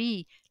to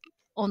be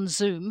on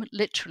Zoom,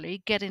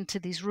 literally get into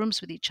these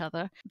rooms with each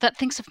other, that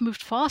things have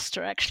moved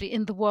faster actually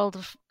in the world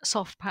of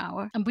soft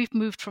power. And we've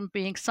moved from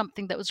being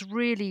something that was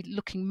really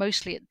looking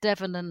mostly at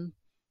Devon and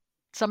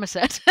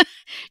Somerset,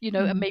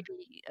 and maybe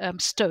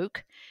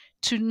Stoke,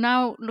 to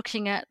now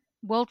looking at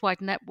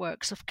worldwide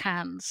networks of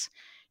CANs.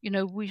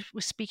 We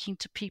were speaking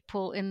to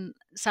people in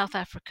South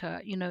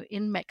Africa,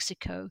 in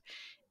Mexico,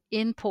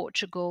 in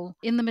Portugal,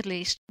 in the Middle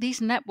East.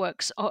 These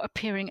networks are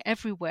appearing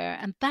everywhere,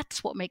 and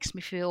that's what makes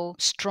me feel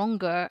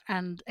stronger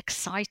and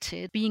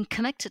excited being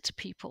connected to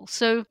people.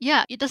 So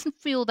yeah, it doesn't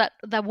feel that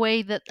the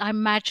way that I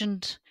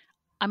imagined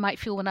I might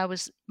feel when I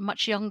was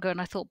much younger, and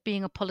I thought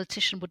being a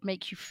politician would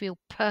make you feel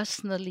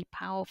personally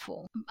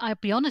powerful. I'll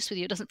be honest with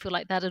you, it doesn't feel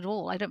like that at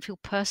all. I don't feel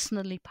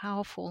personally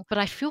powerful, but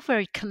I feel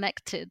very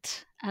connected.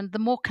 And the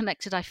more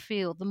connected I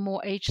feel, the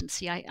more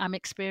agency I'm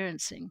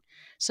experiencing.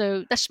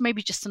 So that's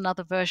maybe just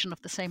another version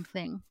of the same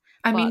thing.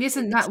 I mean, But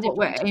isn't it's that what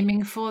we're different.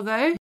 aiming for,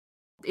 though?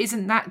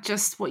 Isn't that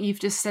just what you've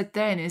just said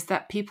then, is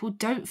that people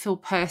don't feel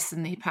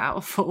personally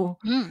powerful?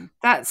 Mm.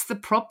 That's the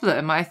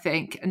problem, I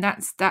think. And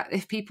that's that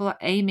if people are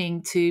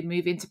aiming to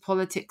move into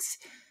politics,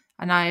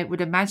 and I would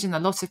imagine a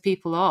lot of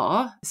people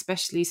are,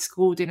 especially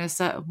schooled in a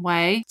certain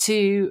way,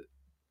 to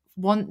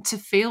want to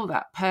feel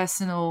that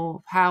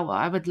personal power.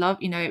 I would love,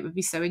 it would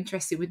be so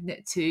interesting, wouldn't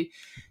it, to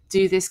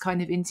do this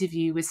kind of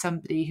interview with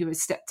somebody who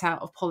has stepped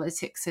out of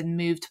politics and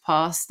moved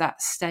past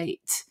that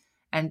state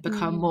and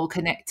become Mm. more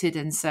connected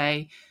and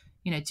say,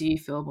 do you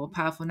feel more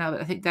powerful now?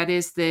 But I think that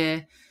is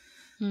the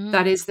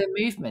Mm.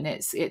 movement.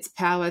 It's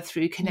power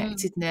through Mm.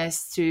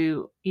 connectedness,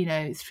 through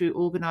through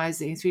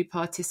organizing, through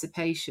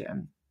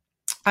participation.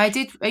 I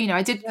did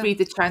Yeah. read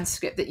the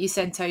transcript that you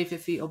sent over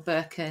for your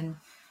book, and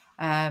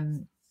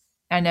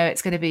I know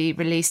it's going to be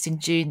released in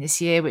June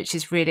this year, which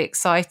is really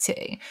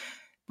exciting.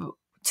 But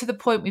to the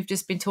point we've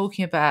just been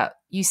talking about,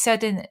 you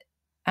said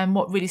and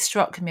what really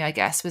struck me, I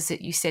guess, was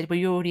that you said, well,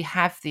 you already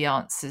have the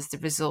answers, the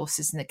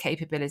resources and the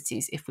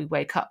capabilities if we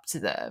wake up to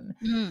them.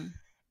 Mm.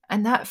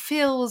 And that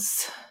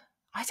feels,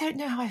 I don't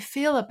know how I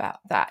feel about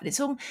that.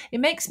 It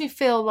makes me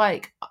feel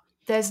like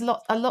there's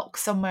a lock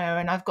somewhere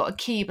and I've got a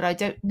key, but I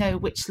don't know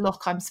which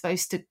lock I'm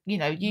supposed to,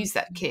 use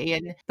that key.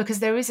 And because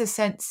there is a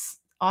sense,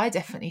 I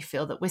definitely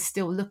feel that we're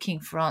still looking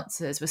for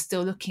answers. We're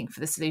still looking for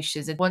the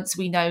solutions. And once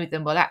we know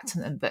them, we'll act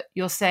on them. But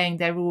you're saying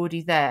they're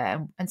already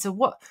there. And so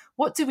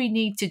what do we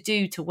need to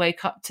do to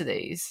wake up to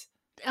these?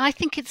 I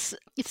think it's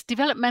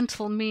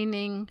developmental,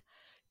 meaning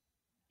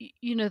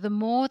the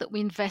more that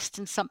we invest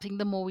in something,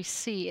 the more we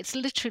see. It's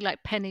literally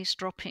like pennies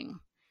dropping.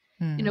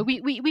 Hmm.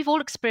 We've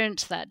all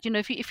experienced that.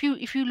 If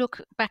you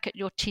look back at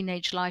your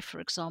teenage life,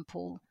 for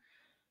example,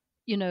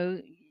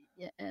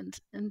 and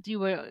you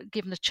were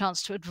given a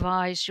chance to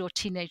advise your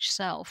teenage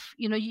self,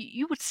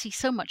 you would see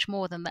so much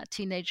more than that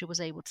teenager was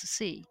able to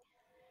see.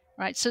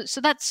 Right. So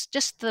that's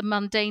just the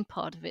mundane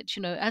part of it.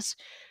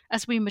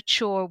 As we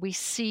mature, we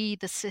see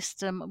the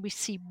system, we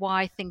see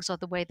why things are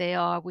the way they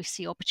are, we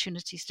see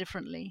opportunities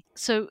differently.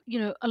 So,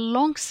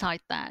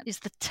 alongside that is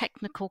the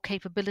technical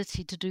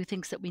capability to do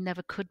things that we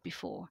never could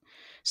before.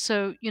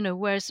 So,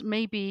 whereas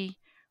maybe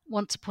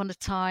once upon a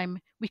time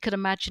we could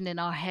imagine in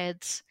our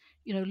heads,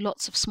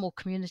 lots of small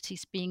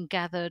communities being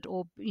gathered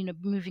or,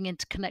 moving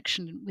into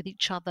connection with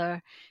each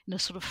other in a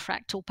sort of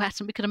fractal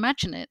pattern. We could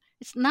imagine it.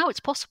 It's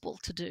possible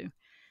to do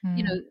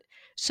you Hmm. know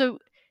so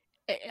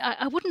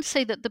I wouldn't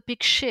say that the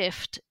big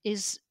shift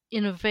is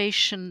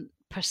innovation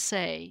per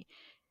se.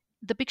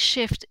 The big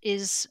shift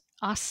is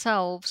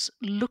ourselves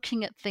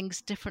looking at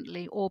things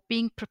differently or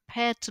being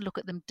prepared to look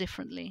at them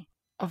differently.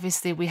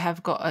 Obviously we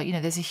have got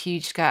there's a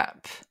huge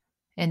gap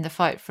in the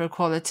fight for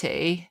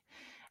equality,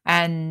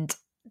 and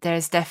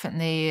there's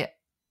definitely,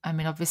 I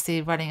mean,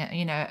 obviously running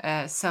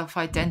a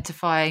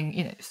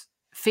self-identifying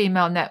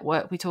female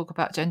network, we talk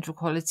about gender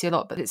equality a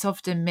lot, but it's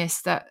often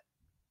missed that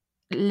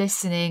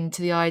listening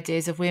to the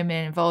ideas of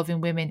women,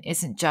 involving women,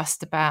 isn't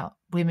just about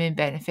women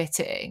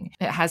benefiting.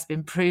 It has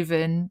been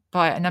proven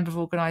by a number of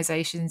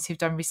organisations who've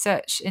done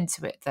research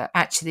into it that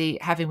actually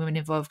having women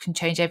involved can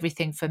change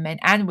everything for men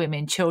and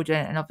women,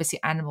 children, and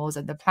obviously animals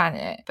and the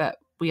planet. But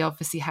we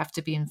obviously have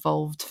to be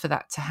involved for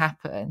that to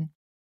happen.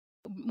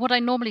 What I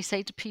normally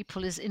say to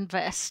people is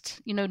invest,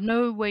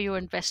 know where you're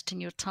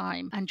investing your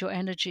time and your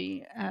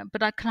energy.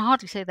 But I can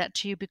hardly say that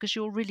to you because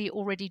you're really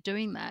already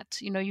doing that.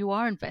 You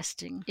are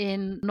investing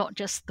in not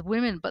just the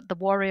women, but the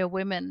warrior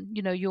women.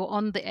 You're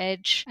on the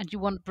edge and you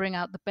want to bring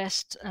out the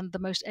best and the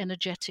most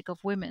energetic of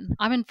women.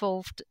 I'm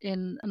involved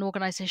in an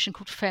organization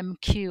called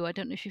FemQ. I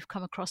don't know if you've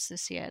come across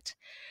this yet,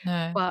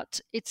 No.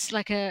 but it's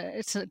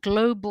a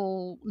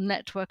global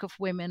network of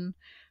women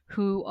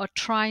who are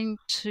trying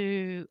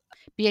to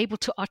be able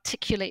to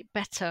articulate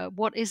better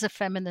what is a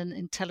feminine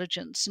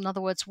intelligence. In other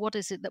words, what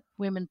is it that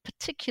women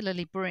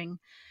particularly bring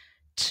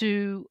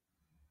to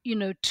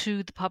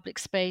to the public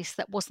space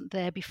that wasn't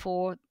there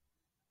before,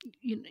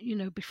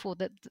 before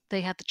that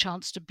they had the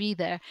chance to be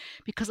there.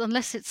 Because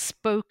unless it's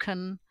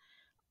spoken,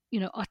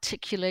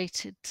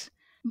 articulated,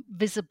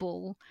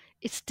 visible,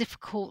 it's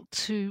difficult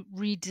to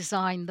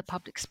redesign the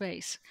public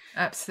space.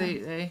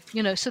 Absolutely.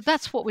 So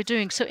that's what we're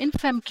doing. So in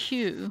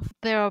FemQ,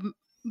 there are,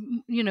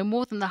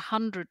 more than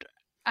 100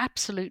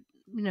 absolute,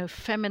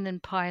 feminine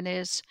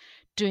pioneers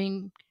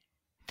doing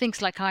things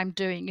like I'm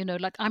doing,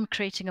 like I'm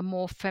creating a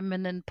more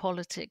feminine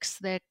politics.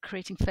 They're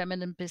creating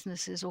feminine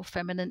businesses or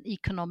feminine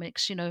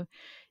economics.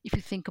 If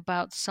you think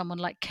about someone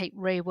like Kate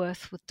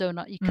Rayworth with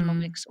donut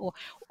economics, or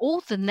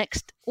all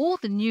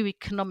the new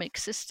economic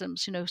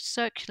systems,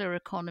 circular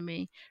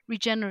economy,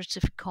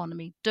 regenerative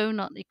economy,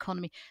 donut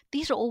economy,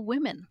 these are all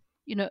women,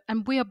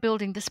 and we are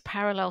building this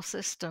parallel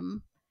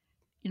system,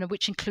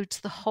 which includes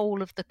the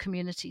whole of the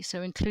community,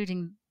 so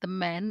including the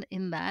men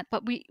in that.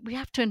 But we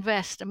have to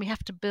invest and we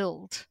have to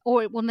build,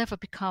 or it will never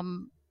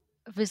become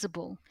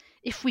visible.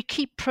 If we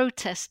keep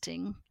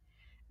protesting,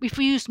 if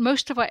we use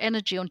most of our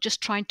energy on just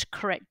trying to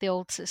correct the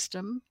old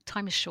system,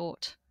 time is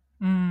short.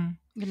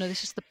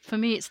 This is for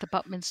me, it's the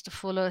Buckminster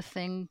Fuller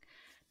thing.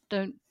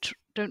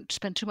 Don't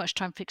spend too much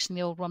time fixing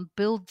the old one.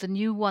 Build the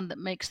new one that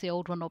makes the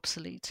old one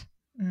obsolete.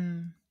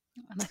 And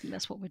I think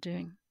that's what we're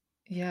doing.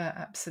 Yeah,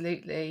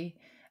 absolutely.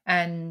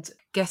 And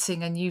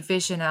getting a new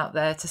vision out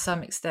there to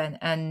some extent.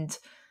 And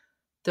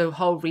the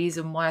whole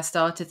reason why I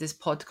started this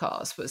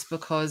podcast was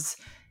because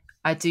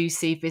I do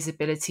see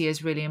visibility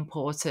as really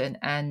important,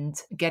 and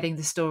getting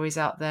the stories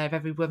out there of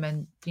every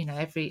woman,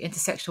 every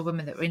intersectional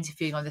woman that we're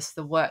interviewing on this,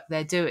 the work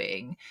they're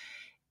doing.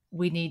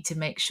 We need to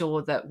make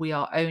sure that we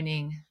are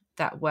owning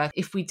that work.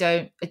 If we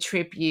don't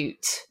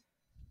attribute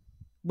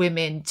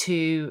women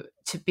to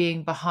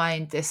being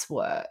behind this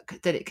work,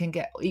 that it can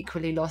get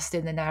equally lost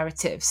in the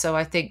narrative. So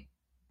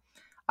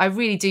I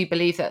really do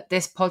believe that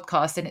this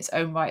podcast in its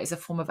own right is a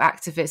form of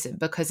activism,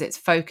 because it's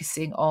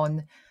focusing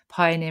on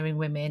pioneering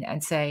women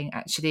and saying,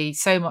 actually,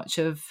 so much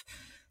of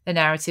the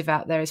narrative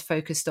out there is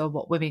focused on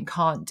what women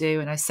can't do.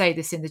 And I say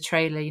this in the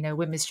trailer,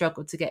 women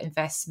struggle to get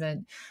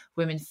investment,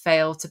 women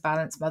fail to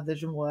balance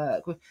motherhood and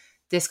work.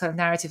 This kind of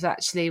narrative,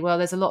 actually, well,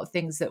 there's a lot of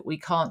things that we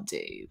can't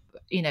do,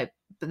 but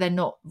they're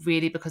not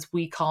really because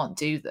we can't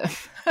do them.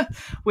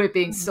 We're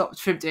being stopped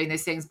from doing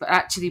those things, but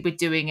actually we're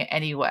doing it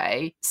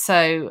anyway.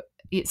 So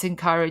it's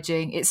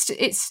encouraging.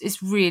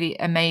 It's really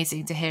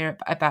amazing to hear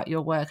about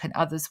your work and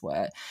others'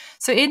 work.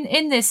 So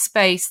in this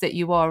space that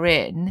you are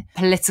in,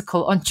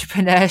 political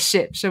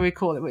entrepreneurship, shall we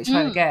call it, which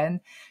again,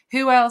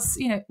 who else,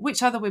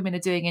 which other women are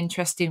doing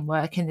interesting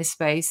work in this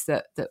space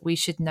that we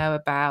should know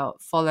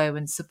about, follow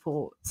and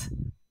support?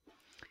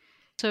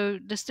 So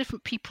there's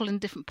different people in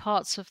different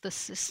parts of the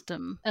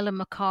system. Ellen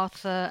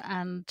MacArthur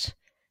and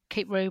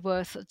Kate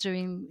Rayworth are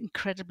doing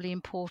incredibly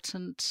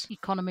important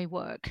economy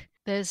work.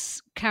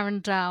 There's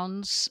Karen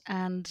Downs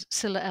and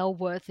Scilla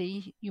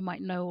Elworthy, you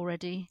might know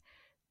already,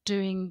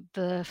 doing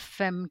the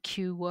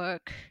FemQ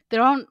work.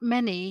 There aren't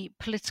many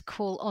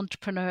political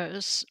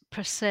entrepreneurs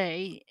per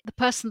se. The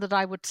person that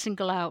I would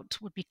single out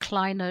would be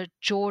Kleiner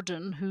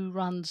Jordan, who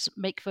runs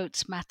Make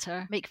Votes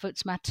Matter. Make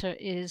Votes Matter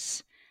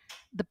is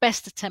the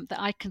best attempt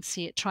that I can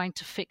see at trying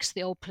to fix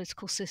the old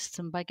political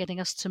system by getting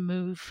us to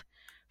move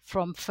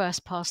from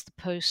first past the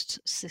post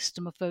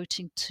system of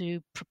voting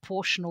to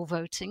proportional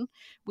voting,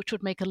 which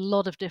would make a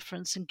lot of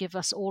difference and give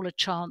us all a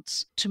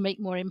chance to make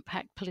more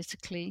impact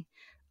politically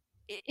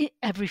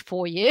every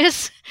 4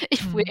 years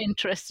if we're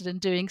interested in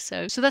doing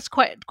so. So that's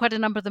quite a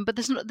number of them, but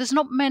there's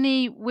not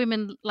many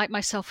women like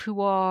myself who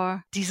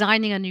are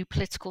designing a new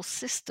political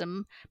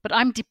system, but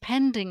I'm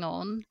depending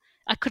on,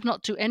 I could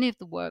not do any of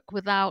the work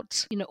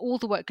without, all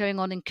the work going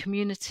on in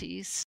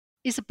communities.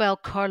 Isabel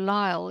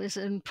Carlyle is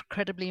an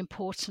incredibly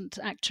important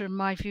actor in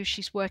my view.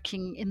 She's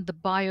working in the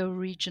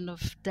bioregion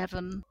of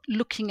Devon,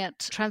 looking at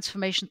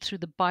transformation through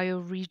the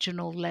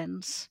bioregional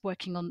lens,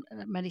 working on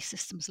many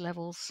systems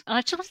levels. And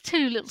I just want to tell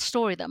you a little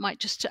story that might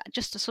just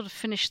to sort of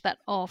finish that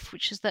off,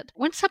 which is that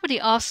when somebody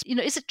asks,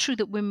 is it true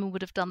that women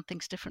would have done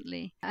things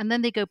differently? And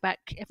then they go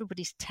back,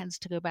 everybody tends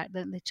to go back,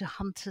 don't they, to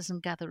hunters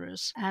and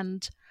gatherers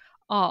and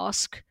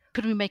ask,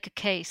 could we make a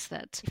case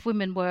that if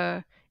women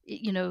were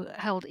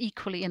held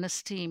equally in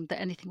esteem, that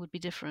anything would be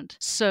different?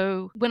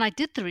 So when I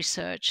did the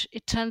research,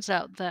 it turns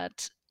out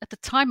that at the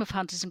time of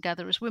hunters and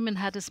gatherers, women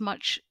had as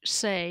much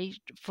say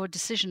for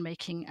decision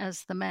making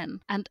as the men.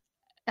 And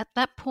at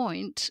that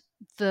point,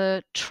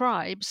 the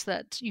tribes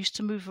that used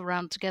to move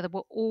around together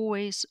were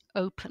always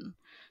open.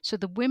 So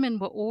the women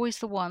were always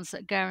the ones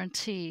that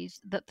guaranteed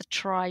that the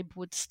tribe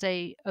would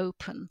stay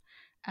open,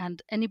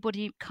 and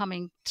anybody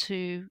coming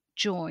to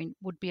join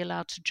would be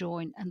allowed to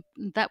join. And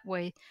that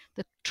way,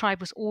 the tribe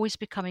was always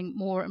becoming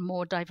more and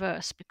more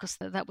diverse, because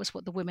that was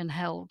what the women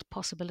held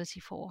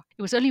possibility for.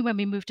 It was only when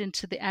we moved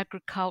into the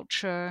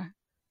agriculture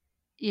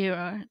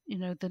era,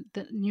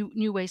 the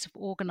new ways of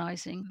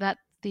organizing, that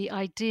the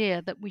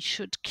idea that we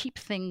should keep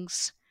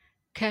things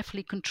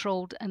carefully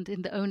controlled and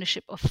in the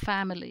ownership of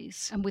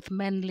families, and with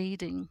men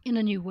leading in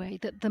a new way,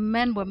 that the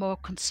men were more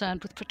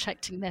concerned with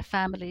protecting their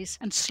families,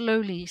 and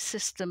slowly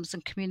systems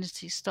and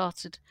communities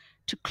started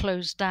to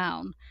close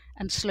down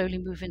and slowly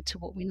move into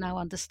what we now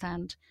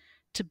understand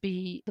to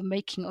be the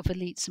making of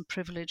elites and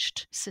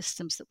privileged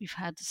systems that we've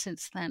had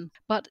since then.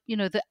 But,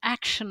 the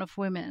action of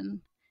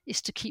women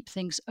is to keep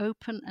things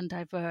open and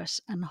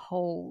diverse and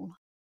whole.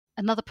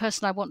 Another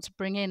person I want to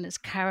bring in is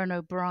Karen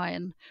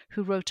O'Brien,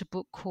 who wrote a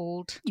book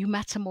called You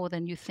Matter More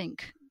Than You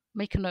Think.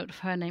 make a note of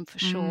her name for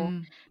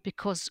sure,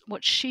 because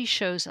what she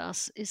shows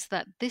us is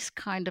that this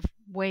kind of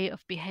way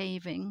of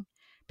behaving,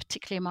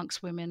 particularly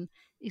amongst women,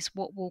 is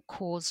what will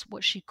cause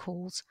what she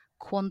calls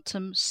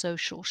quantum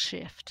social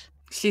shift.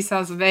 She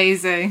sounds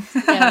amazing.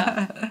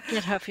 Yeah,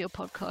 get her for your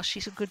podcast.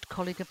 She's a good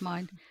colleague of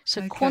mine.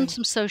 So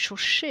quantum social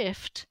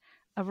shift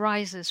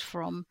arises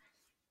from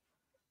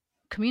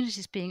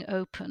communities being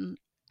open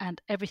and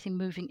everything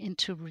moving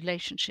into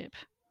relationship.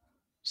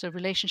 So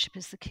relationship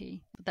is the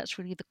key. That's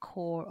really the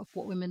core of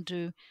what women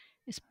do,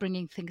 is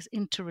bringing things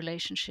into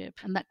relationship,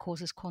 and that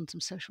causes quantum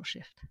social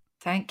shift.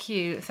 Thank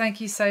you.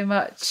 Thank you so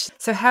much.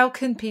 So how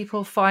can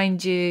people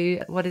find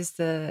you? What is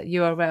the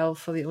URL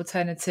for The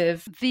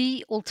Alternative?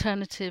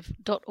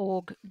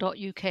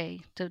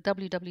 thealternative.org.uk. So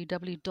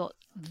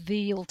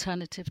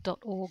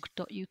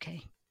www.thealternative.org.uk.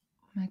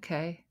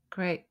 Okay,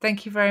 great.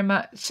 Thank you very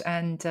much.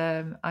 And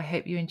I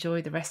hope you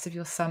enjoy the rest of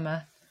your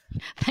summer.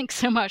 Thanks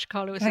so much,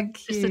 Carla.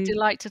 It's a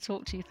delight to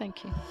talk to you.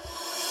 Thank you.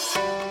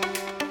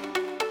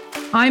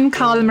 I'm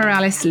Carla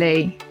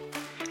Morales-Lee,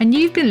 and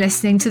you've been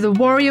listening to the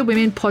Warrior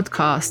Women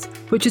podcast,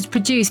 which was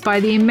produced by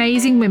the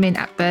amazing women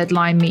at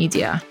Birdline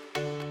Media.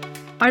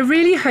 I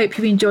really hope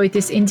you enjoyed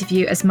this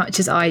interview as much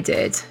as I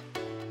did.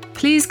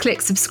 Please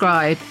click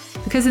subscribe,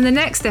 because in the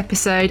next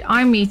episode,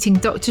 I'm meeting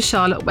Dr.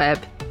 Charlotte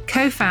Webb,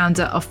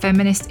 co-founder of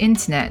Feminist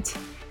Internet,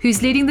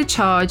 who's leading the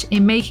charge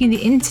in making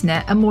the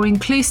internet a more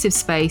inclusive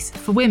space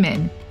for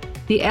women,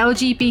 the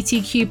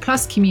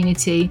LGBTQ+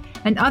 community,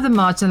 and other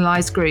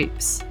marginalised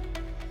groups.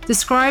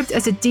 Described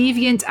as a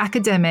deviant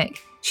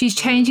academic, she's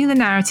changing the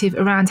narrative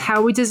around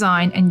how we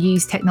design and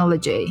use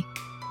technology.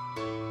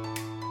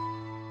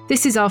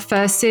 This is our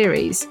first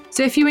series,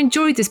 so if you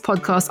enjoyed this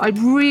podcast, I'd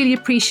really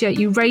appreciate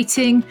you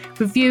rating,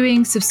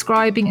 reviewing,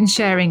 subscribing, and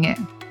sharing it.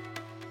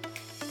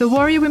 The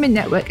Warrior Women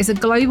Network is a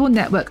global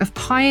network of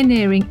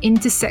pioneering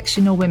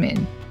intersectional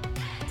women.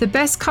 The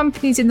best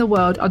companies in the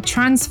world are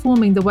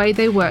transforming the way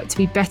they work to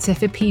be better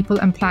for people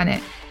and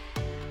planet.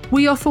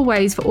 We offer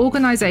ways for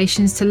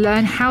organisations to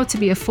learn how to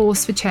be a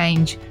force for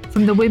change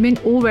from the women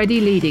already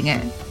leading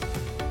it.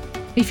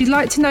 If you'd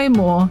like to know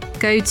more,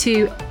 go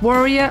to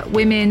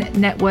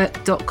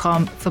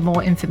warriorwomennetwork.com for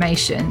more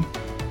information.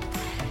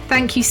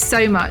 Thank you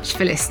so much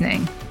for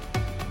listening.